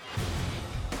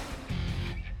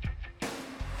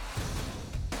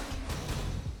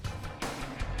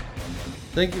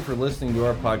 Thank you for listening to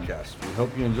our podcast. We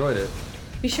hope you enjoyed it.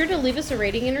 Be sure to leave us a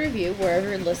rating and review wherever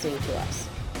you're listening to us.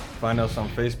 Find us on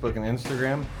Facebook and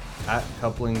Instagram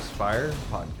 @CouplingsFire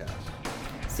Podcast.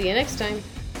 See you next time.